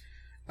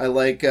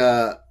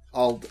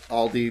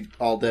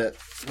Aldet,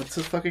 what's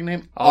his fucking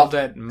name?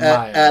 Aldet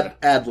Meyer.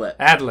 Adlet.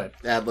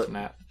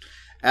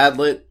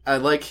 Adlet. I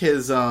like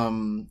his,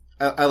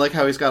 I like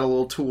how he's got a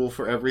little tool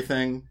for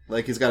everything.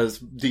 Like, he's got his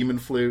demon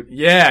flute.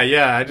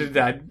 Yeah, I did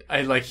that.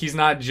 I like, he's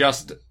not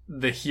just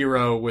the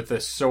hero with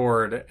a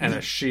sword and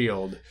a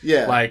shield.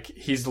 Yeah. Like,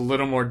 he's a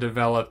little more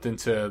developed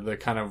into the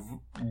kind of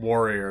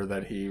warrior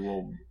that he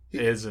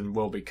is and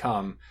will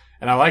become.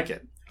 And I like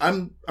it.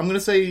 I'm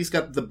gonna say he's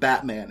got the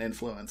Batman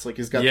influence. Like,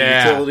 he's got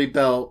the utility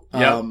belt.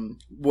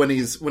 When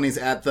he's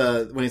at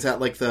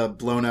like the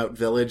blown out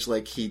village,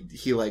 like he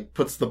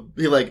goes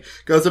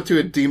up to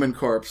a demon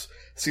corpse,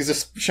 sees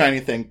a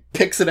shiny thing,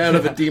 picks it out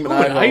of a demon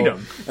eye hole.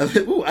 Item. And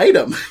then,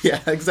 item. Yeah,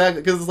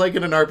 exactly. Because it's like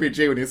in an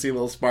RPG when you see a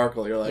little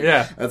sparkle, you're like,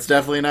 that's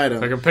definitely an item.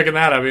 Like, I'm picking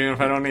that up even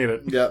if I don't need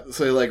it. Yeah.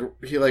 So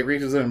he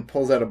reaches in and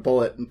pulls out a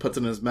bullet and puts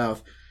it in his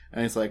mouth.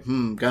 And he's like,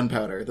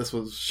 gunpowder. This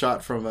was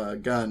shot from a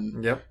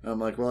gun. Yep. And I'm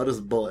like, well, it is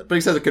a bullet. But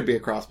he says it could be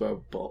a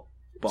crossbow ball.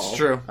 It's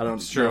true. I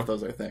don't know if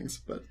those are things,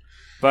 but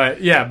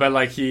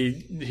like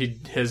he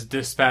has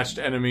dispatched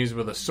enemies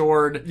with a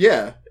sword.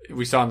 Yeah.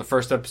 We saw in the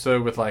first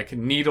episode with like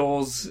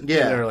needles.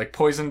 Yeah. They're like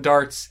poison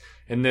darts.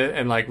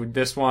 And like with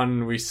this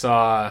one, we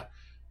saw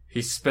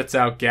he spits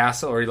out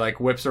gas, or he like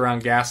whips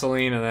around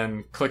gasoline and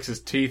then clicks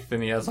his teeth,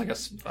 and he has like a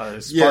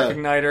spark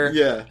igniter.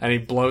 Yeah. And he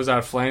blows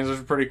out flames, which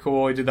is pretty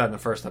cool. He did that in the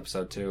first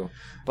episode too.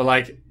 But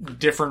like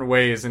different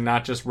ways, and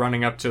not just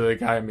running up to the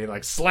guy and be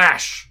like,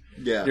 slash!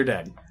 Yeah. You're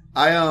dead.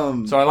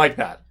 So I like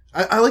that.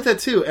 I like that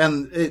too,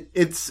 and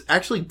it's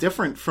actually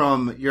different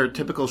from your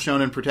typical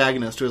shonen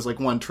protagonist who has like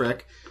one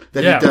trick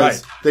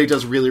that he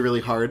does really, really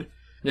hard.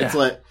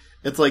 Yeah.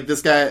 It's like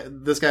this guy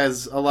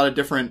has a lot of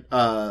different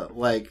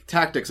like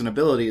tactics and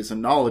abilities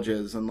and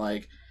knowledges, and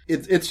like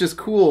it's just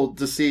cool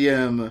to see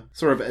him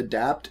sort of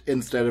adapt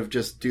instead of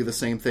just do the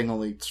same thing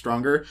only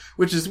stronger,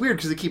 which is weird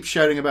because he keeps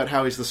shouting about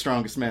how he's the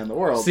strongest man in the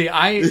world. See,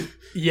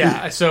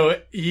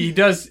 so he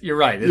does. You're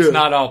right. It's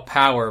not all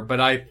power, but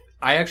I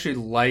actually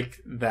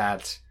like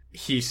that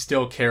he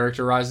still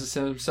characterizes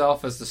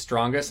himself as the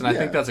strongest, and I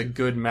think that's a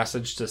good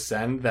message to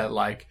send, that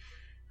like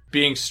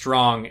being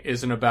strong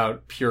isn't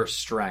about pure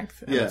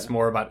strength, and it's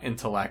more about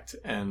intellect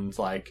and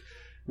like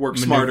work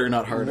smarter,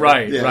 not harder.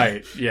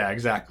 Right. Yeah,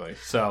 exactly.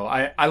 So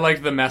I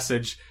like the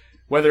message,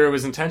 whether it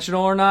was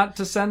intentional or not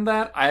to send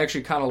that. I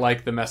actually kind of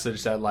like the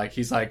message that like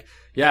he's like,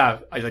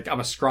 I'm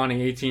a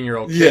scrawny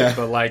 18-year-old kid,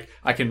 but like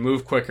I can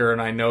move quicker, and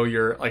I know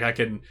you're like, I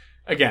can,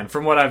 again,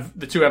 from what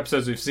the 2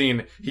 episodes we've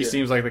seen, he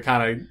seems like the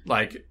kind of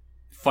like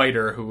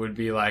fighter who would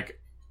be like,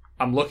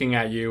 I'm looking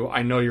at you.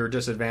 I know your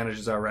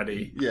disadvantages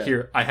already. Yeah.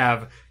 Here, I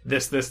have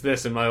this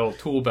in my old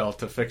tool belt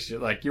to fix you.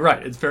 Like, you're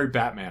right. It's very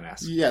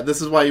Batman-esque. Yeah, this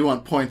is why you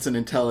want points and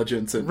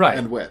intelligence and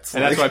wits.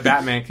 And that's why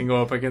Batman can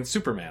go up against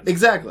Superman.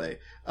 Exactly.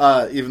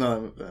 Even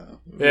though...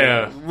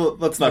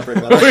 let's not bring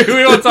that up.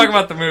 We won't talk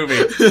about the movie.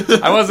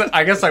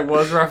 I guess I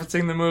was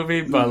referencing the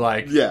movie, but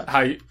like... Yeah.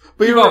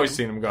 But you've always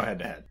seen them go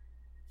head-to-head.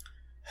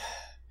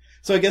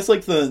 So I guess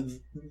like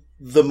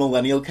the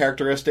millennial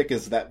characteristic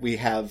is that we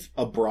have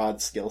a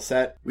broad skill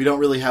set. We don't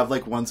really have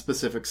like one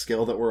specific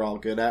skill that we're all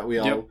good at.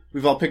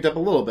 We've all picked up a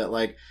little bit.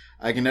 Like,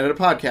 I can edit a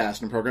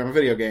podcast and program a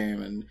video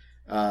game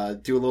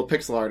and do a little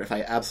pixel art if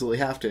I absolutely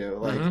have to.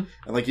 Like, and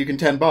like you can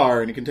 10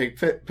 bar and you can take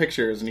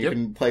pictures and you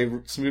can play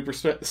Super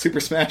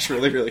Smash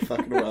really, really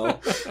fucking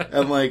well.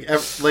 And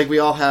like we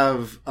all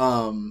have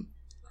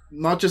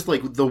not just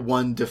like the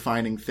one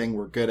defining thing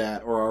we're good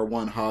at, or our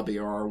one hobby,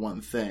 or our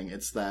one thing.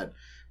 It's that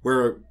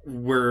we're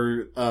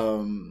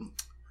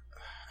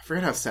I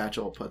forget how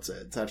Satchel puts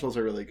it. Satchel's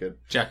a really good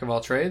jack of all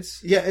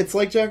trades. Yeah, it's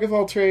like jack of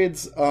all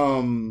trades.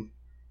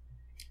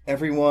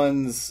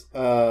 Everyone's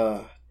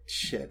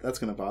shit. That's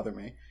gonna bother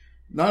me.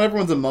 Not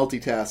everyone's a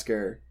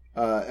multitasker.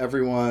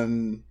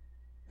 Everyone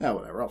Yeah,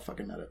 whatever. I'll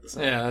fucking edit this.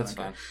 Yeah, that's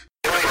fine.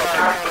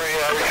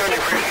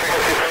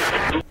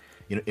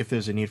 You know, if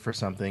there's a need for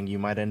something, you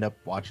might end up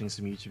watching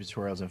some YouTube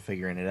tutorials and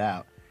figuring it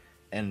out.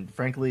 And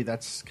frankly,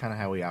 that's kind of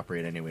how we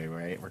operate anyway,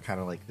 right? We're kind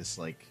of like this,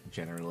 like,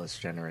 generalist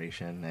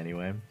generation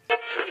anyway.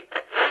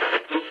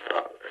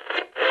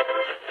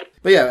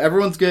 But yeah,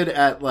 everyone's good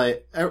at,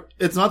 like,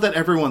 it's not that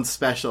everyone's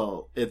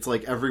special. It's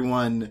like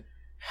everyone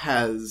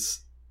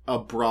has a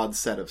broad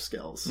set of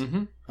skills.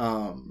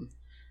 Mm-hmm.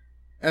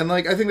 And,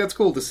 like, I think that's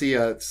cool to see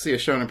a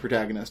shonen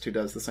protagonist who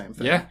does the same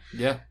thing.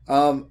 Yeah.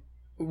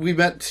 We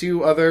met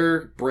 2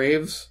 other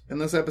Braves in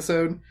this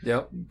episode.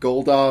 Yep.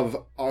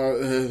 Goldov.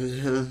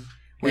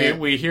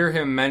 We hear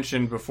him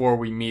mentioned before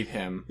we meet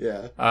him.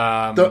 Yeah.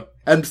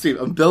 And Steve,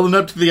 I'm building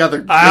up to the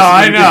other.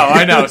 I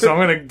know. So I'm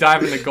going to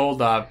dive into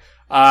Goldov.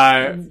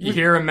 You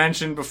hear him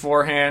mentioned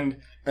beforehand.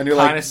 And you're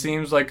kind of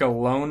seems like a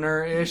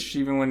loner-ish,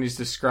 even when he's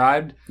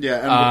described.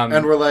 Yeah,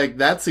 and we're like,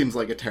 that seems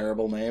like a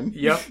terrible name.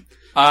 Yep.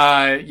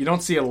 You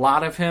don't see a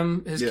lot of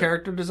his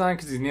character design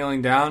because he's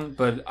kneeling down,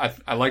 but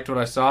I liked what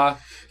I saw.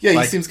 Yeah,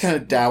 he seems kind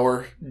of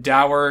dour.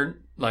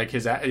 Like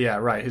his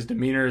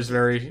demeanor is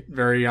very,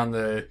 very on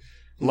the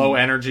low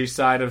energy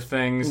side of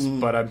things,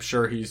 but I'm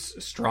sure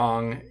he's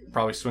strong.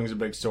 Probably swings a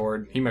big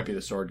sword. He might be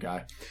the sword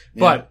guy. Yeah.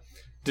 But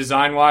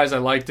design-wise, I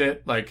liked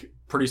it. Like,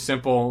 pretty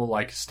simple,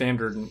 like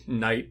standard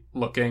knight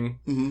looking.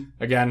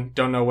 Mm-hmm. Again,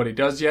 don't know what he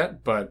does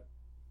yet, but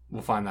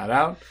we'll find that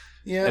out.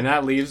 Yeah. And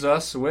that leaves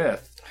us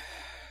with...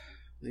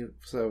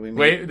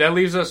 that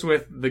leaves us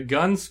with the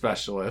gun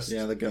specialist.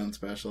 Yeah, the gun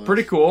specialist.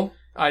 Pretty cool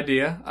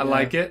idea. I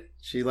like it.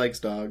 She likes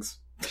dogs.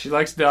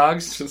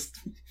 Just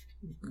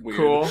weird.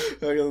 Cool.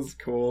 That's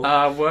cool.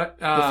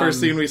 The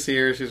first scene we see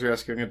her, she's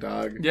rescuing a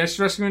dog. Yeah, she's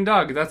rescuing a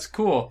dog. That's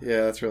cool.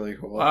 Yeah, that's really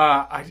cool.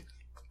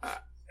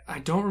 I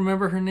don't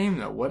remember her name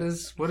though. What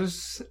is?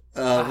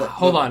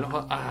 Hold on.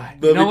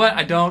 You know what?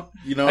 I don't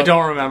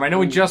remember. I know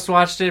we just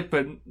watched it,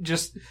 but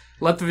just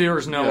let the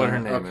viewers know what her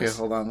name is. Okay,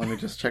 hold on. Let me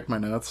just check my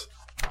notes.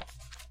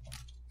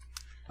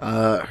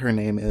 Her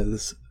name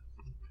is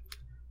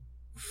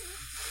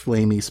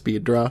Flamey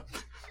Speeddraw.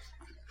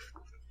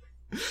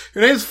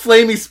 Her name's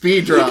Flamey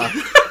Speeddraw.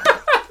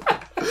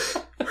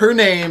 Her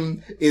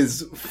name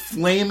is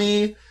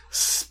Flamey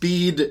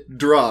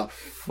Speeddraw.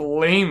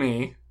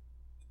 Flamey.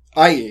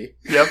 I-E.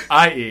 Yep,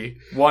 I-E.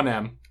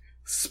 1M.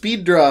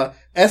 Speeddraw.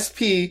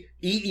 S-P-E-E-D-D.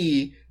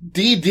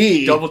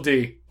 Double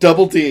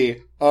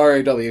D.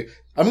 R-A-W.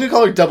 I'm going to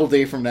call her Double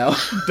D from now.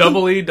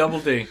 Double E, Double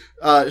D.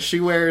 She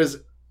wears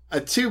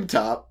a tube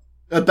top.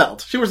 A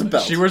belt. She wears a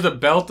belt. She wears a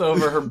belt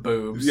over her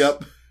boobs.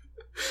 Yep.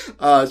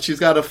 She's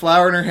got a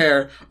flower in her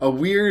hair, a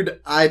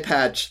weird eye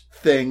patch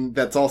thing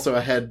that's also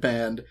a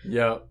headband.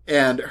 Yep.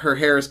 And her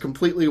hair is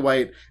completely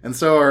white, and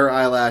so are her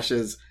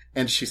eyelashes,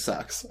 and she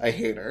sucks. I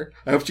hate her.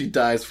 I hope she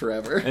dies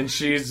forever. And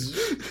she is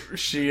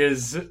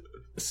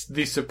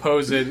the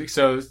supposed...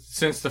 So,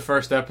 since the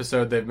first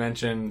episode, they've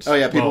mentioned... Oh,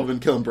 yeah, people have been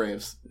killing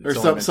Braves. Or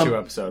some 2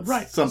 episodes.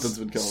 Right. Something's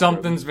been killing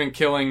Something's been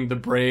killing the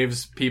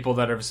Braves, people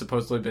that have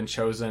supposedly been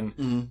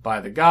chosen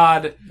by the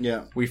god.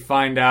 Yeah. We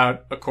find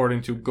out,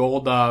 according to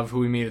Goldov, who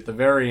we meet at the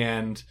very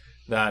end,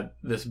 that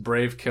this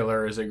Brave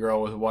killer is a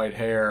girl with white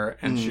hair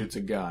and shoots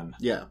a gun.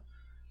 Yeah.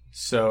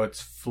 So,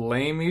 it's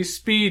Flamey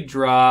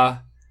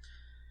Speeddraw.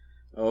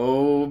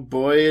 Oh,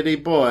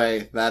 boyity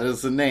boy. That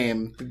is the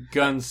name. The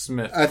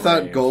gunsmith. I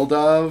thought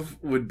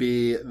Goldov would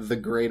be the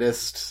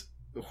greatest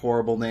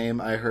horrible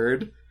name I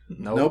heard.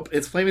 Nope.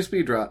 It's Flamey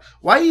Speeddraw.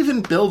 Why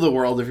even build a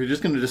world if you're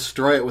just going to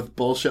destroy it with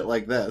bullshit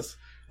like this?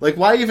 Like,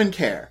 why even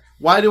care?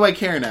 Why do I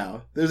care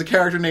now? There's a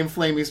character named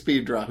Flamey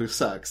Speeddraw who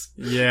sucks.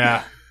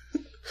 Yeah.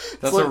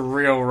 That's a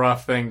real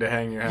rough thing to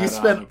hang your hat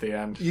on at the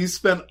end. You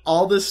spent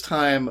all this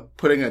time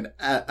putting an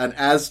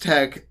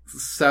Aztec,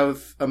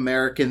 South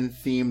American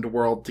themed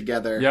world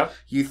together. Yep.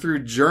 You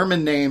threw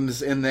German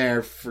names in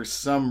there for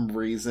some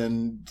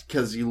reason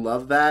because you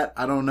love that.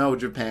 I don't know,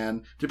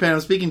 Japan. Japan,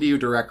 I'm speaking to you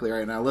directly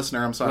right now.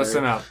 Listener, I'm sorry.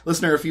 Listen up.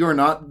 Listener, if you are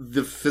not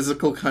the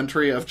physical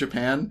country of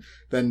Japan,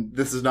 then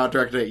this is not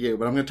directed at you,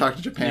 but I'm going to talk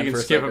to Japan for a second. You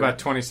can skip about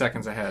 20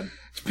 seconds ahead.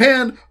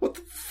 Japan, what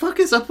the fuck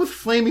is up with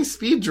Flamey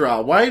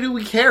Speeddraw? Why do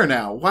we care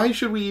now? Why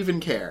should we even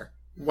care?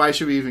 Why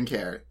should we even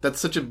care? That's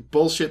such a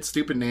bullshit,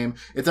 stupid name.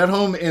 It's at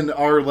home in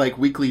our, like,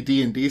 weekly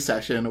D&D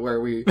session where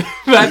we...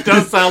 That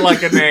does sound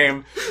like a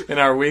name in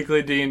our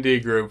weekly D&D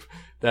group.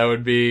 That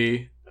would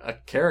be a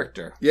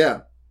character.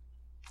 Yeah.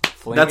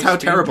 Flamey That's how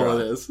terrible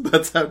it is.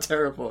 That's how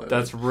terrible it is.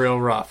 That's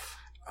real rough.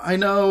 I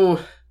know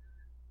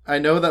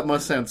that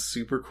must sound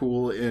super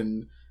cool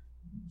in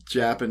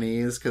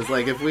Japanese, because,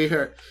 like, if we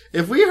heard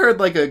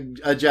like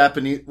a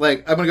Japanese,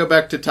 like, I'm gonna go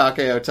back to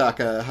Takeo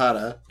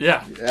Takahata.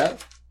 Yeah,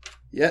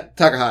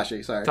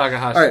 Takahashi. Sorry,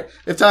 Takahashi. All right,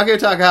 if Takeo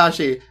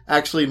Takahashi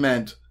actually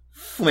meant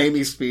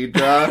Flamey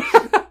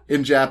Speeddraw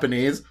in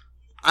Japanese,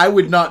 I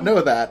would not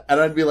know that, and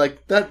I'd be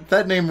like,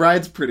 that name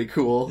rides pretty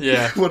cool.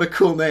 Yeah, what a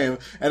cool name.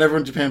 And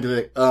everyone in Japan would be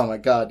like, oh my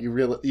god, you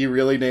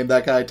really named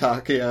that guy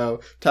Takeo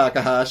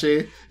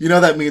Takahashi? You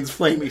know that means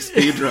Flamey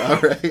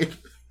Speeddraw, right?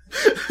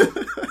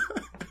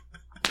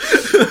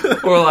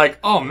 Or like,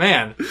 oh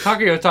man,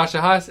 Takeo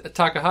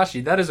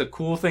Takahashi, that is a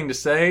cool thing to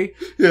say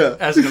Yeah.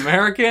 as an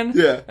American.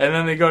 Yeah. And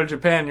then they go to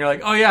Japan and you're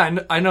like, oh yeah,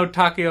 I know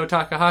Takeo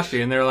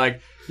Takahashi. And they're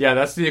like, yeah,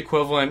 that's the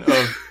equivalent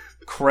of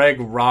Craig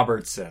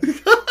Robertson.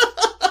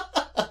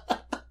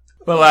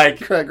 But like,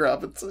 Craig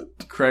Robinson.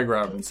 Craig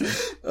Robinson.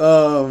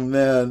 Oh,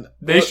 man.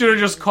 They should have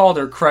just called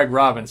her Craig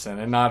Robinson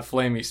and not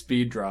Flamey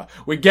Speed Draw.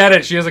 We get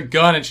it. She has a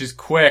gun and she's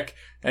quick.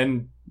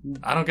 And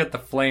I don't get the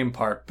flame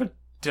part, but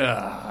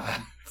duh.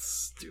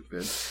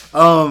 Stupid.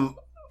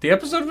 The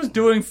episode was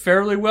doing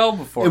fairly well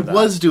before It that.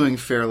 was doing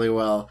fairly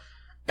well.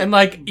 And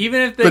like,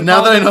 even if they But now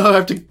called that I it- know I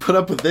have to put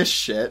up with this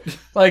shit.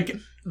 like,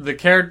 the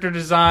character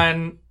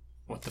design,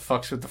 what the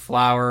fuck's with the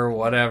flower,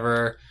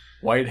 whatever,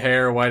 white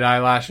hair, white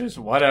eyelashes,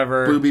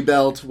 whatever. Booby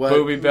belt. What?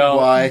 Booby belt.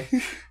 Why?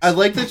 I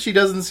like that she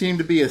doesn't seem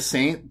to be a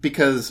saint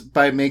because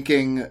by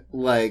making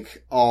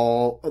like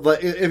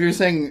if you're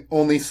saying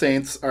only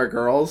saints are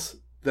girls,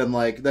 then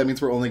like that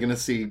means we're only going to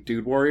see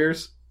dude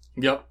warriors.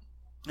 Yep.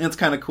 And it's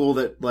kind of cool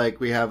that like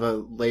we have a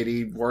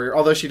lady warrior,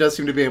 although she does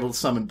seem to be able to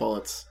summon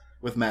bullets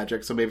with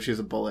magic, so maybe she's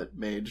a bullet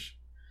mage.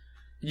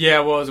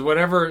 Yeah, well, it was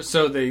whatever.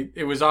 So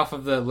it was off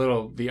of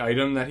the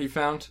item that he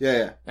found.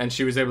 Yeah. And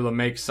she was able to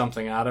make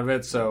something out of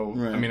it. So,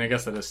 Right. I mean, I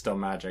guess that is still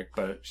magic,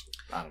 but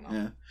I don't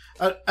know.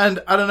 Yeah.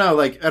 And I don't know,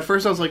 like, at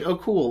first I was like, oh,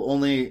 cool,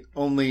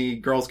 only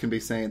girls can be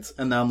saints.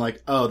 And now I'm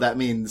like, oh, that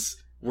means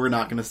we're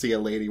not going to see a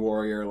lady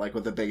warrior, like,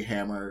 with a big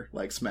hammer,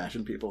 like,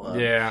 smashing people up.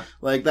 Yeah.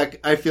 Like, that,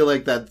 I feel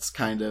like that's it's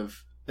kind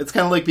of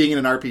like being in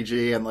an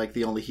RPG and, like,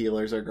 the only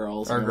healers are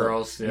girls. Are And you're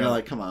girls, like, yeah. You're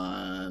like, come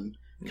on.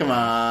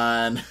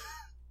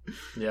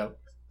 Yep.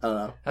 I don't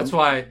know. That's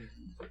why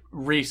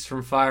Reese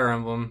from Fire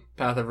Emblem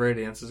Path of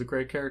Radiance is a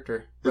great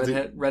character. Is he-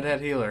 Redhead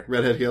healer.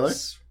 Redhead healer?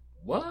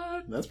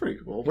 What? That's pretty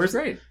cool. He's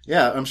great.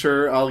 Yeah, I'm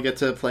sure I'll get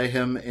to play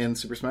him in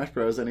Super Smash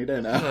Bros. Any day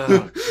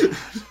now.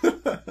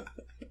 Oh.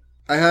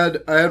 I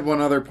had one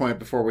other point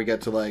before we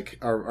get to like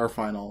our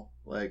final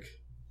like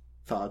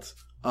thoughts.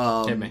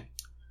 Hit me.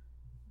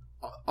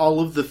 All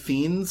of the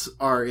fiends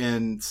are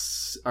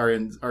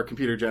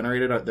computer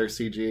generated. They're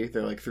CG.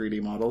 They're like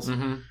 3D models.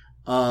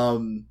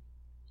 Mm-hmm.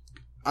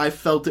 I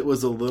felt it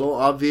was a little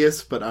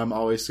obvious, but I'm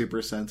always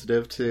super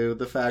sensitive to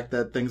the fact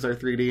that things are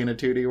 3D in a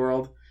 2D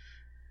world.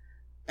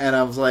 And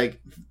I was like,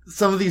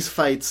 some of these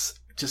fights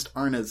just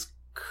aren't as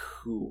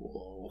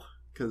cool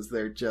because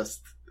they're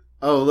just,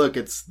 oh look,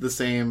 it's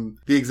the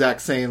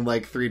exact same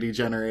like 3D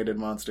generated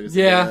monsters.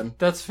 Yeah, again.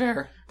 that's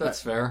fair.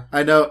 That's fair.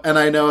 I know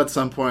at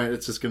some point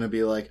it's just going to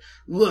be like,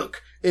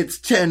 look, it's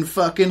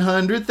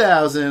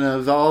 100,000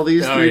 of all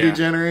these 3D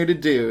generated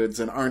dudes,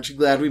 and aren't you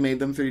glad we made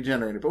them 3D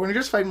generated? But when you're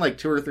just fighting like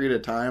 2 or 3 at a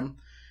time,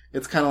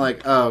 it's kind of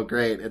like, oh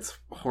great, it's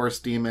horse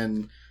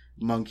demon,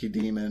 monkey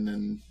demon,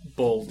 and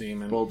Bull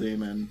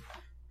demon.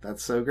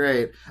 That's so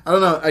great. I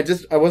don't know.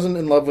 I wasn't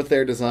in love with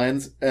their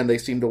designs, and they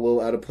seemed a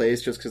little out of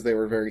place just because they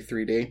were very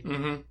 3D.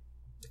 Mm-hmm.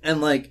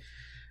 And like,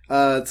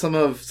 some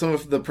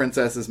of the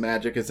princess's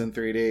magic is in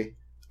 3D.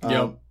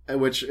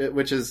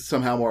 Which is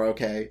somehow more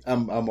okay.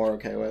 I'm more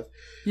okay with.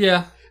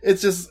 Yeah.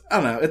 It's just,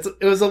 I don't know.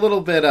 It was a little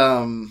bit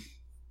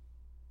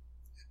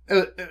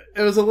it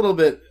was a little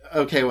bit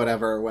okay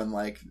whatever when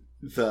like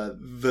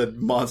the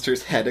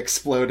monster's head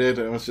exploded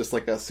and it was just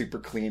like a super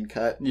clean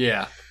cut.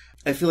 Yeah.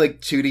 I feel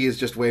like 2D is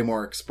just way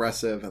more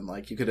expressive, and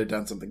like you could have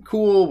done something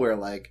cool where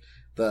like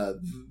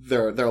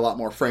there are a lot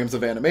more frames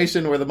of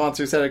animation where the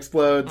monster's head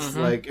explodes. Mm-hmm.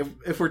 Like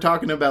if we're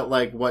talking about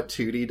like what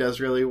 2D does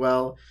really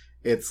well,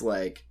 it's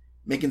like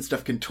making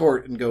stuff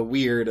contort and go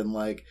weird and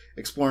like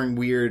exploring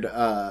weird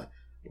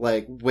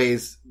like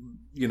ways,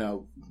 you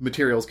know,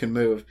 materials can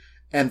move.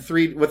 And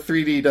what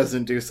 3D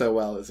doesn't do so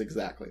well is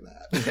exactly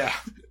that. Yeah.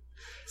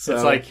 So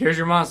It's like, here's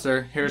your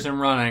monster, here's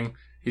him running,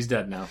 he's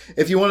dead now.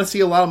 if you want to see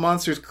a lot of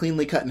monsters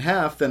cleanly cut in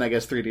half, then I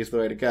guess 3D is the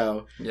way to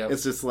go. Yep.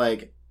 It's just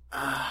like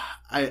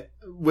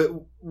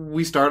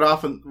we started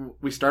off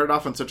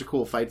on such a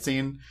cool fight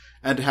scene,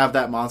 and to have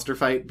that monster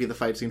fight be the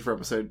fight scene for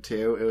episode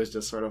 2, it was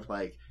just sort of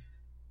like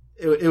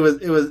it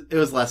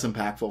was less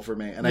impactful for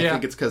me, and I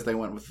think it's because they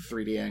went with the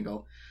 3D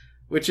angle,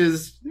 which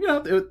is, you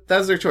know,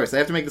 that's their choice. They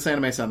have to make this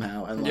anime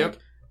somehow, and like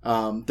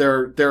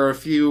there are a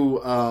few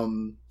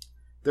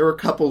there were a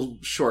couple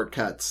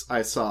shortcuts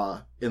I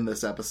saw in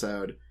this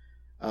episode,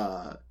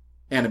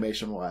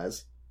 animation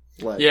wise.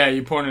 Like, yeah,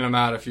 you pointed him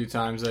out a few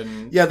times,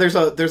 and yeah, there's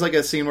like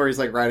a scene where he's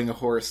like riding a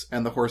horse,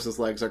 and the horse's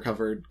legs are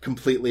covered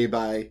completely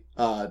by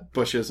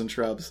bushes and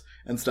shrubs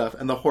and stuff,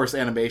 and the horse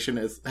animation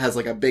has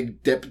like a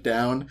big dip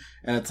down,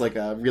 and it's like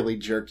a really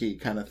jerky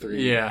kind of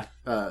 3. yeah,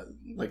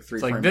 like 3.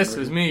 it's like, this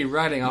is me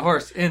riding a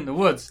horse in the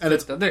woods, and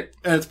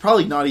it's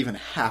probably not even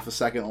half a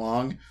second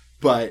long,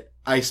 but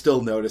I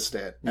still noticed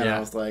it, and I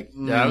was like,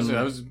 yeah,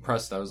 I was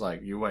impressed. I was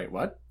like, you wait,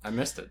 what? I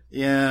missed it.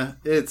 Yeah,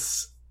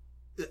 it's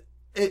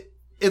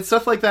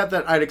stuff like that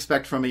I'd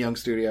expect from a young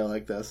studio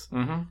like this.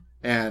 Mm-hmm.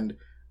 And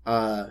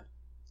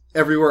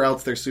everywhere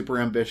else they're super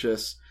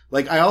ambitious.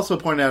 Like, I also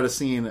pointed out a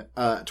scene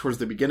towards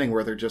the beginning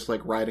where they're just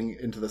like riding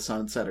into the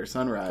sunset or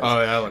sunrise. Oh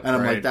yeah, that looked and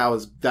I'm great.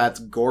 like, that's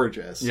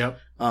gorgeous. Yep.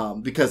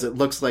 because it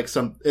looks like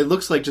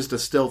just a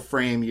still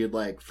frame you'd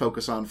like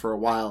focus on for a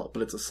while,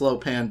 but it's a slow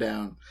pan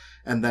down,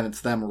 and then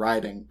it's them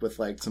riding with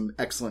like some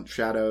excellent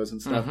shadows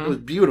and stuff. It was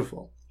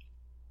beautiful,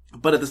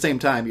 but at the same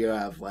time, you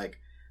have like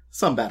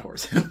some bad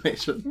horse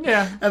animation,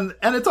 and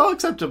it's all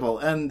acceptable.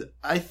 And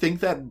I think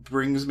that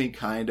brings me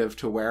kind of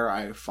to where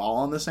I fall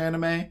on this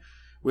anime,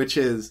 which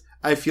is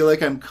I feel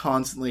like I'm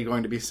constantly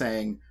going to be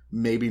saying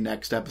maybe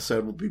next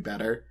episode will be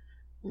better,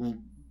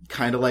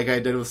 kind of like I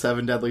did with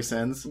Seven Deadly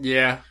Sins.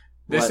 Yeah.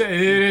 This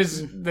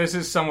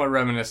is somewhat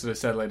reminiscent of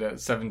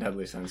Seven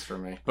Deadly Sins for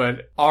me,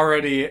 but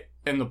already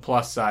in the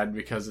plus side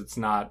because it's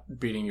not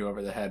beating you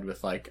over the head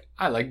with like,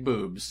 I like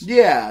boobs.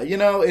 Yeah,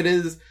 it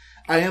is.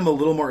 I am a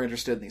little more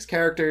interested in these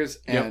characters,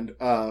 and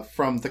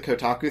from the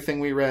Kotaku thing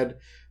we read,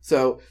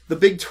 so the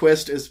big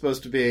twist is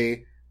supposed to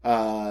be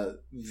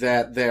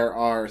that there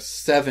are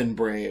 7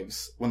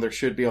 Braves when there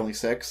should be only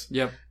 6.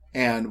 Yep.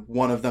 And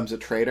one of them's a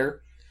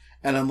traitor.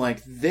 And I'm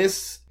like,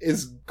 this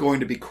is going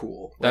to be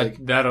cool.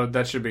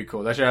 That should be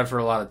cool. That should add for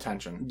a lot of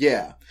tension.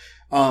 Yeah.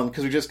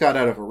 Because we just got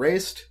out of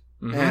Erased,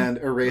 and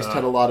Erased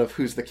had a lot of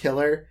who's the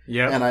killer.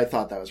 Yeah. And I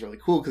thought that was really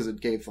cool because it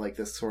gave like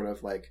this sort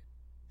of like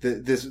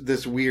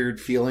this weird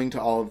feeling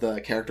to all of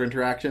the character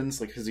interactions,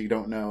 like because you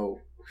don't know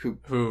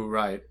who's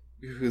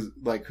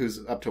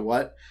up to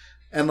what,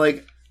 and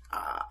like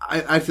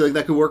I feel like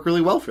that could work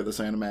really well for this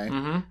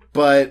anime,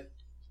 but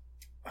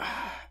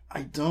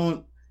I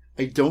don't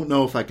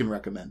know if I can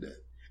recommend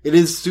it. It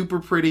is super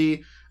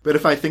pretty, but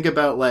if I think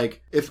about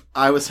like if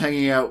I was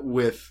hanging out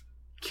with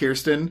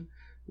Kirsten,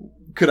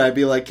 could I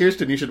be like,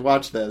 Kirsten, you should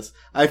watch this?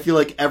 I feel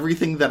like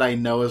everything that I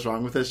know is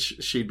wrong with this,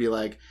 she'd be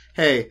like,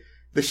 hey,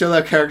 they show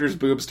that character's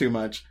boobs too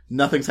much.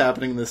 Nothing's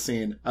happening in this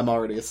scene. I'm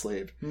already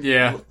asleep.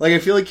 Yeah. Like, I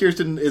feel like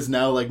Kirsten is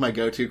now, like, my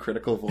go-to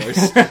critical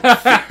voice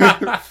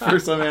for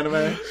some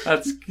anime.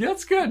 That's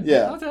good.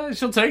 Yeah.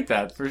 She'll take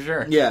that, for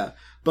sure. Yeah.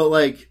 But,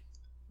 like,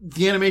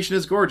 the animation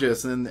is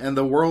gorgeous, and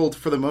the world,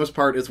 for the most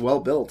part, is well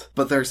built.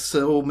 But there's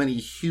so many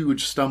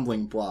huge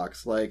stumbling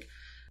blocks. Like,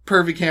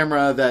 pervy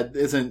camera that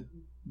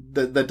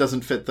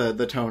doesn't fit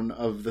the tone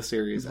of the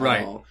series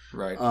at all.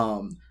 Right.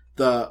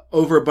 The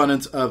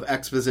overabundance of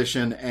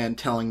exposition and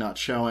telling not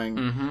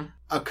showing.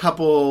 A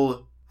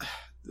couple...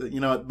 You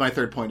know what? My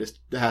third point is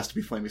it has to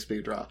be Flamey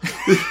Speed Draw.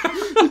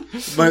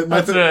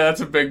 That's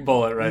a big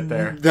bullet right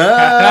there.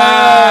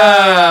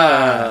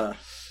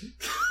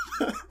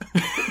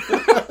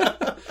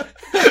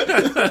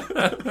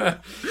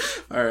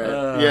 All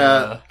right.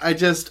 Yeah.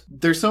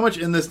 There's so much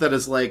in this that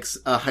is like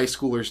a high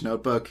schooler's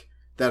notebook.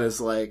 That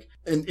is like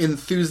an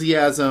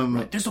enthusiasm.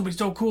 Right. This will be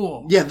so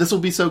cool. Yeah, this will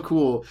be so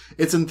cool.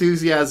 It's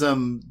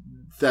enthusiasm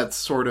that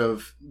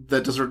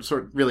doesn't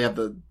sort of really have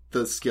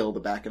the skill to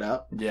back it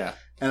up. Yeah.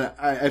 And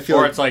I feel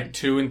or it's like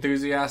too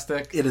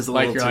enthusiastic. It is a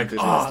little too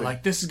enthusiastic. Oh,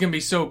 like this is gonna be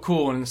so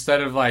cool. And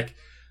instead of like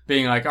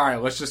being like, all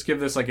right, let's just give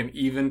this like an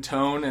even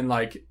tone and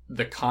like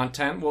the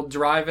content will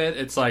drive it.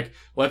 It's like,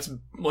 let's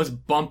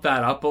bump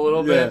that up a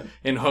little bit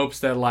in hopes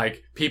that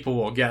like people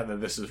will get that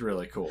this is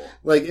really cool.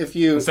 Like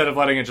instead of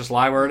letting it just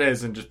lie where it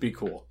is and just be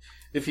cool.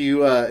 If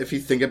you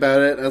think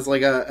about it as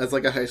like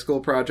a high school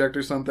project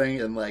or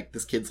something, and like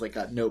this kid's like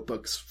got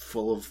notebooks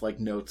full of like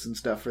notes and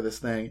stuff for this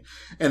thing,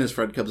 and his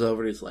friend comes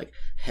over and he's like,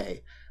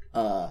 hey,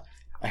 I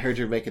heard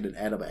you're making an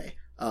anime.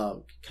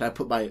 Can I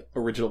put my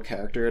original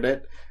character in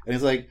it? And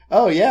he's like,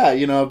 oh yeah,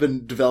 I've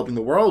been developing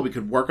the world. We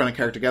could work on a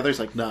character together. He's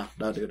like, no,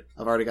 dude.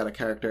 I've already got a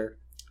character.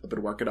 I've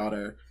been working on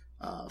her,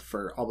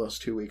 for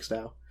almost 2 weeks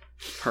now.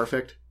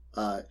 Perfect.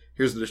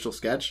 Here's the initial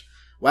sketch.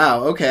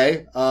 Wow,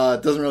 okay.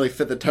 Doesn't really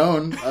fit the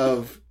tone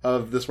of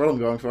this world I'm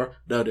going for.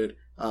 No, dude.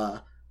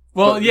 So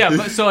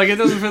like it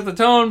doesn't fit the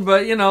tone,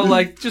 but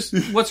like just,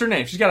 what's her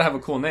name? She's gotta have a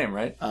cool name,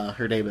 right?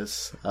 Her name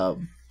is,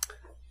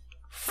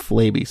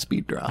 Flamey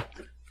Speed Draw.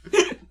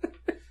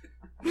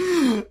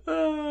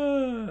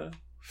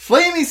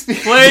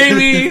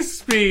 Flamey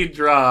Speed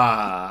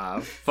Draw.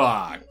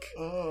 Fuck.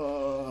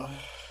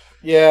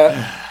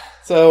 Yeah.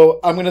 So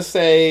I'm gonna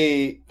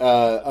say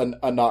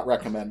a not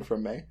recommend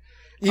from me.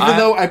 Even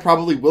though I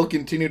probably will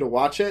continue to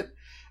watch it,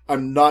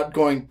 I'm not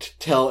going to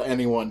tell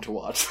anyone to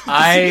watch this.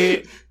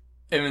 I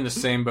am in the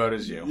same boat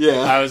as you.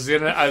 Yeah. I was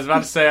about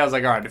to say, I was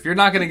like, all right, if you're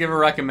not going to give a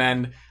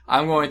recommend,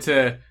 I'm going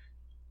to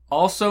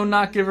also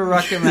not give a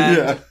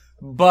recommend,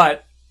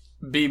 but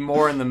be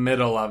more in the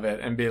middle of it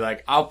and be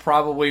like, I'll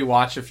probably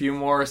watch a few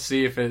more,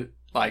 see if it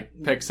like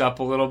picks up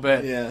a little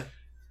bit. Yeah.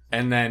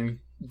 And then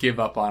give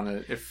up on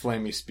it if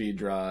Flamey Speed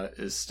Draw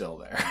is still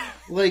there.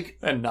 Like,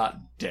 and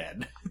not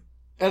dead.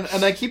 And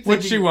I keep thinking...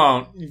 Which she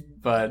won't,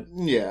 but...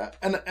 Yeah.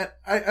 And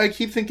I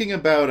keep thinking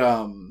about,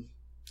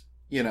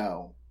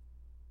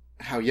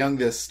 how young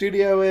this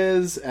studio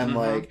is, and,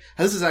 like,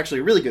 how this is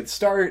actually a really good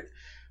start,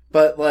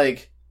 but,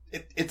 like,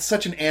 it's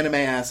such an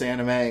anime-ass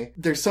anime.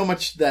 There's so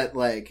much that,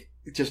 like,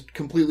 it just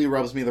completely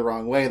rubs me the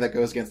wrong way that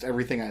goes against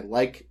everything I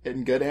like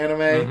in good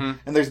anime,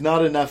 and there's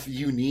not enough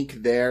unique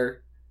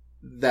there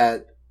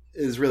that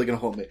is really going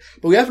to hold me.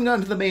 But we haven't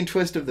gotten to the main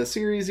twist of the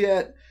series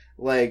yet.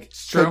 Like...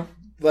 It's true.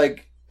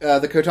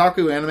 The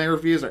Kotaku anime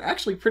reviews are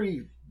actually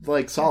pretty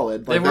like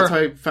solid. They Like that's were.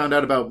 how I found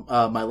out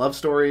about My Love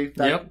Story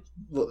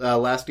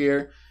last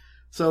year.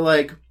 So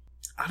like,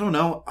 I don't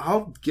know.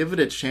 I'll give it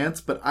a chance,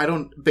 but I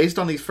don't. Based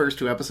on these first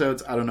 2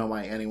 episodes, I don't know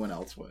why anyone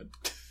else would.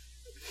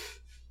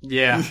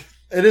 Yeah.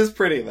 It is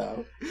pretty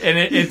though, And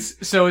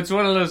it's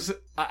one of those.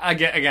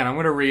 Again, I'm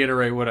going to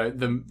reiterate what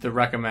the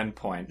recommend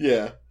point.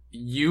 Yeah.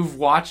 You've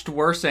watched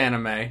worse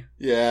anime.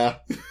 Yeah.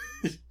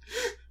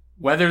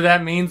 Whether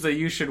that means that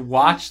you should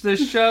watch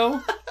this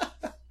show,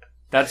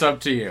 that's up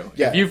to you.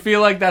 Yeah. If you feel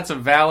like that's a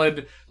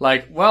valid,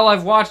 like, well,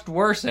 I've watched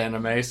worse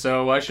anime,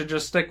 so I should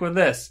just stick with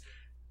this.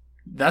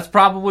 That's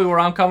probably where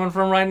I'm coming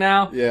from right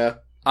now. Yeah.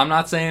 I'm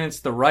not saying it's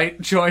the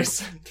right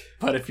choice,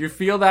 but if you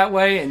feel that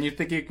way and you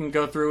think you can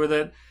go through with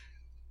it,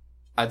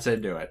 I'd say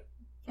do it.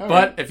 All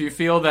But right. if you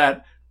feel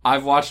that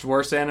I've watched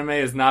worse anime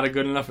is not a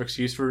good enough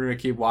excuse for me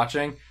to keep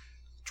watching,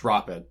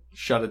 drop it.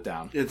 Shut it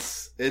down.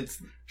 It's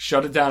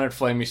Shut it down at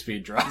Flamey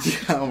Speed Drop.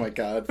 oh my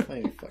god,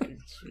 playing fucking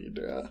speed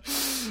draft.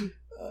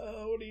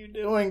 What are you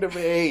doing to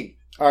me?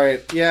 All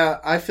right, yeah,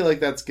 I feel like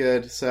that's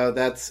good. So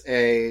that's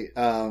a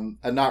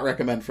not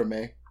recommend from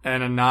me,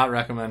 And a not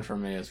recommend for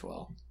me as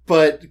well.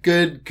 but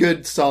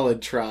good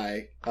solid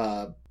try.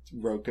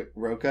 Roka,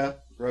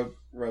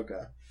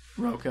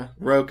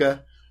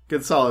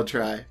 good solid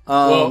try.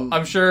 Well,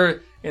 I'm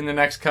sure in the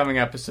next coming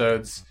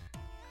episodes,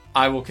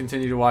 I will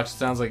continue to watch. It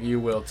sounds like you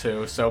will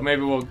too. So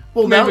maybe we'll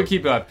now-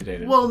 keep you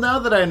updated. well, now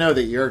that I know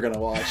that you're gonna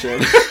watch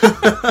it,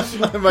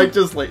 I might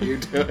just let you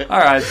do it. All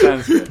right,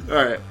 sounds good.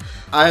 All right,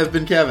 I have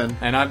been Kevin.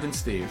 And I've been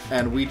Steve.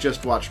 And we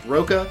just watched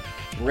Roka,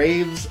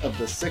 Raves of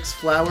the Six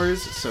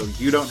Flowers, so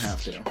you don't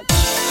have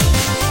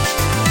to.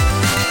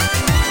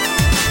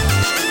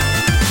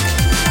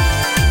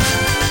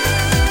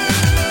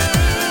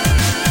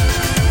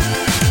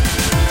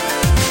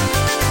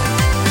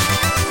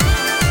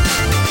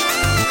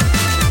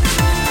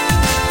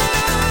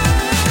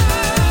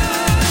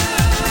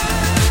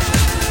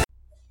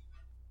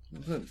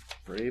 Is it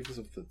Raves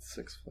of the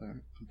Six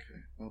Flowers? Okay,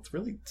 well, it's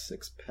really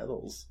 6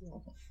 petals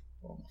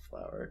on a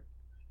flower.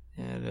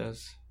 Yeah, it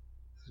is.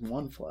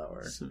 One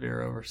flower.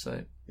 Severe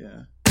oversight.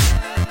 Yeah.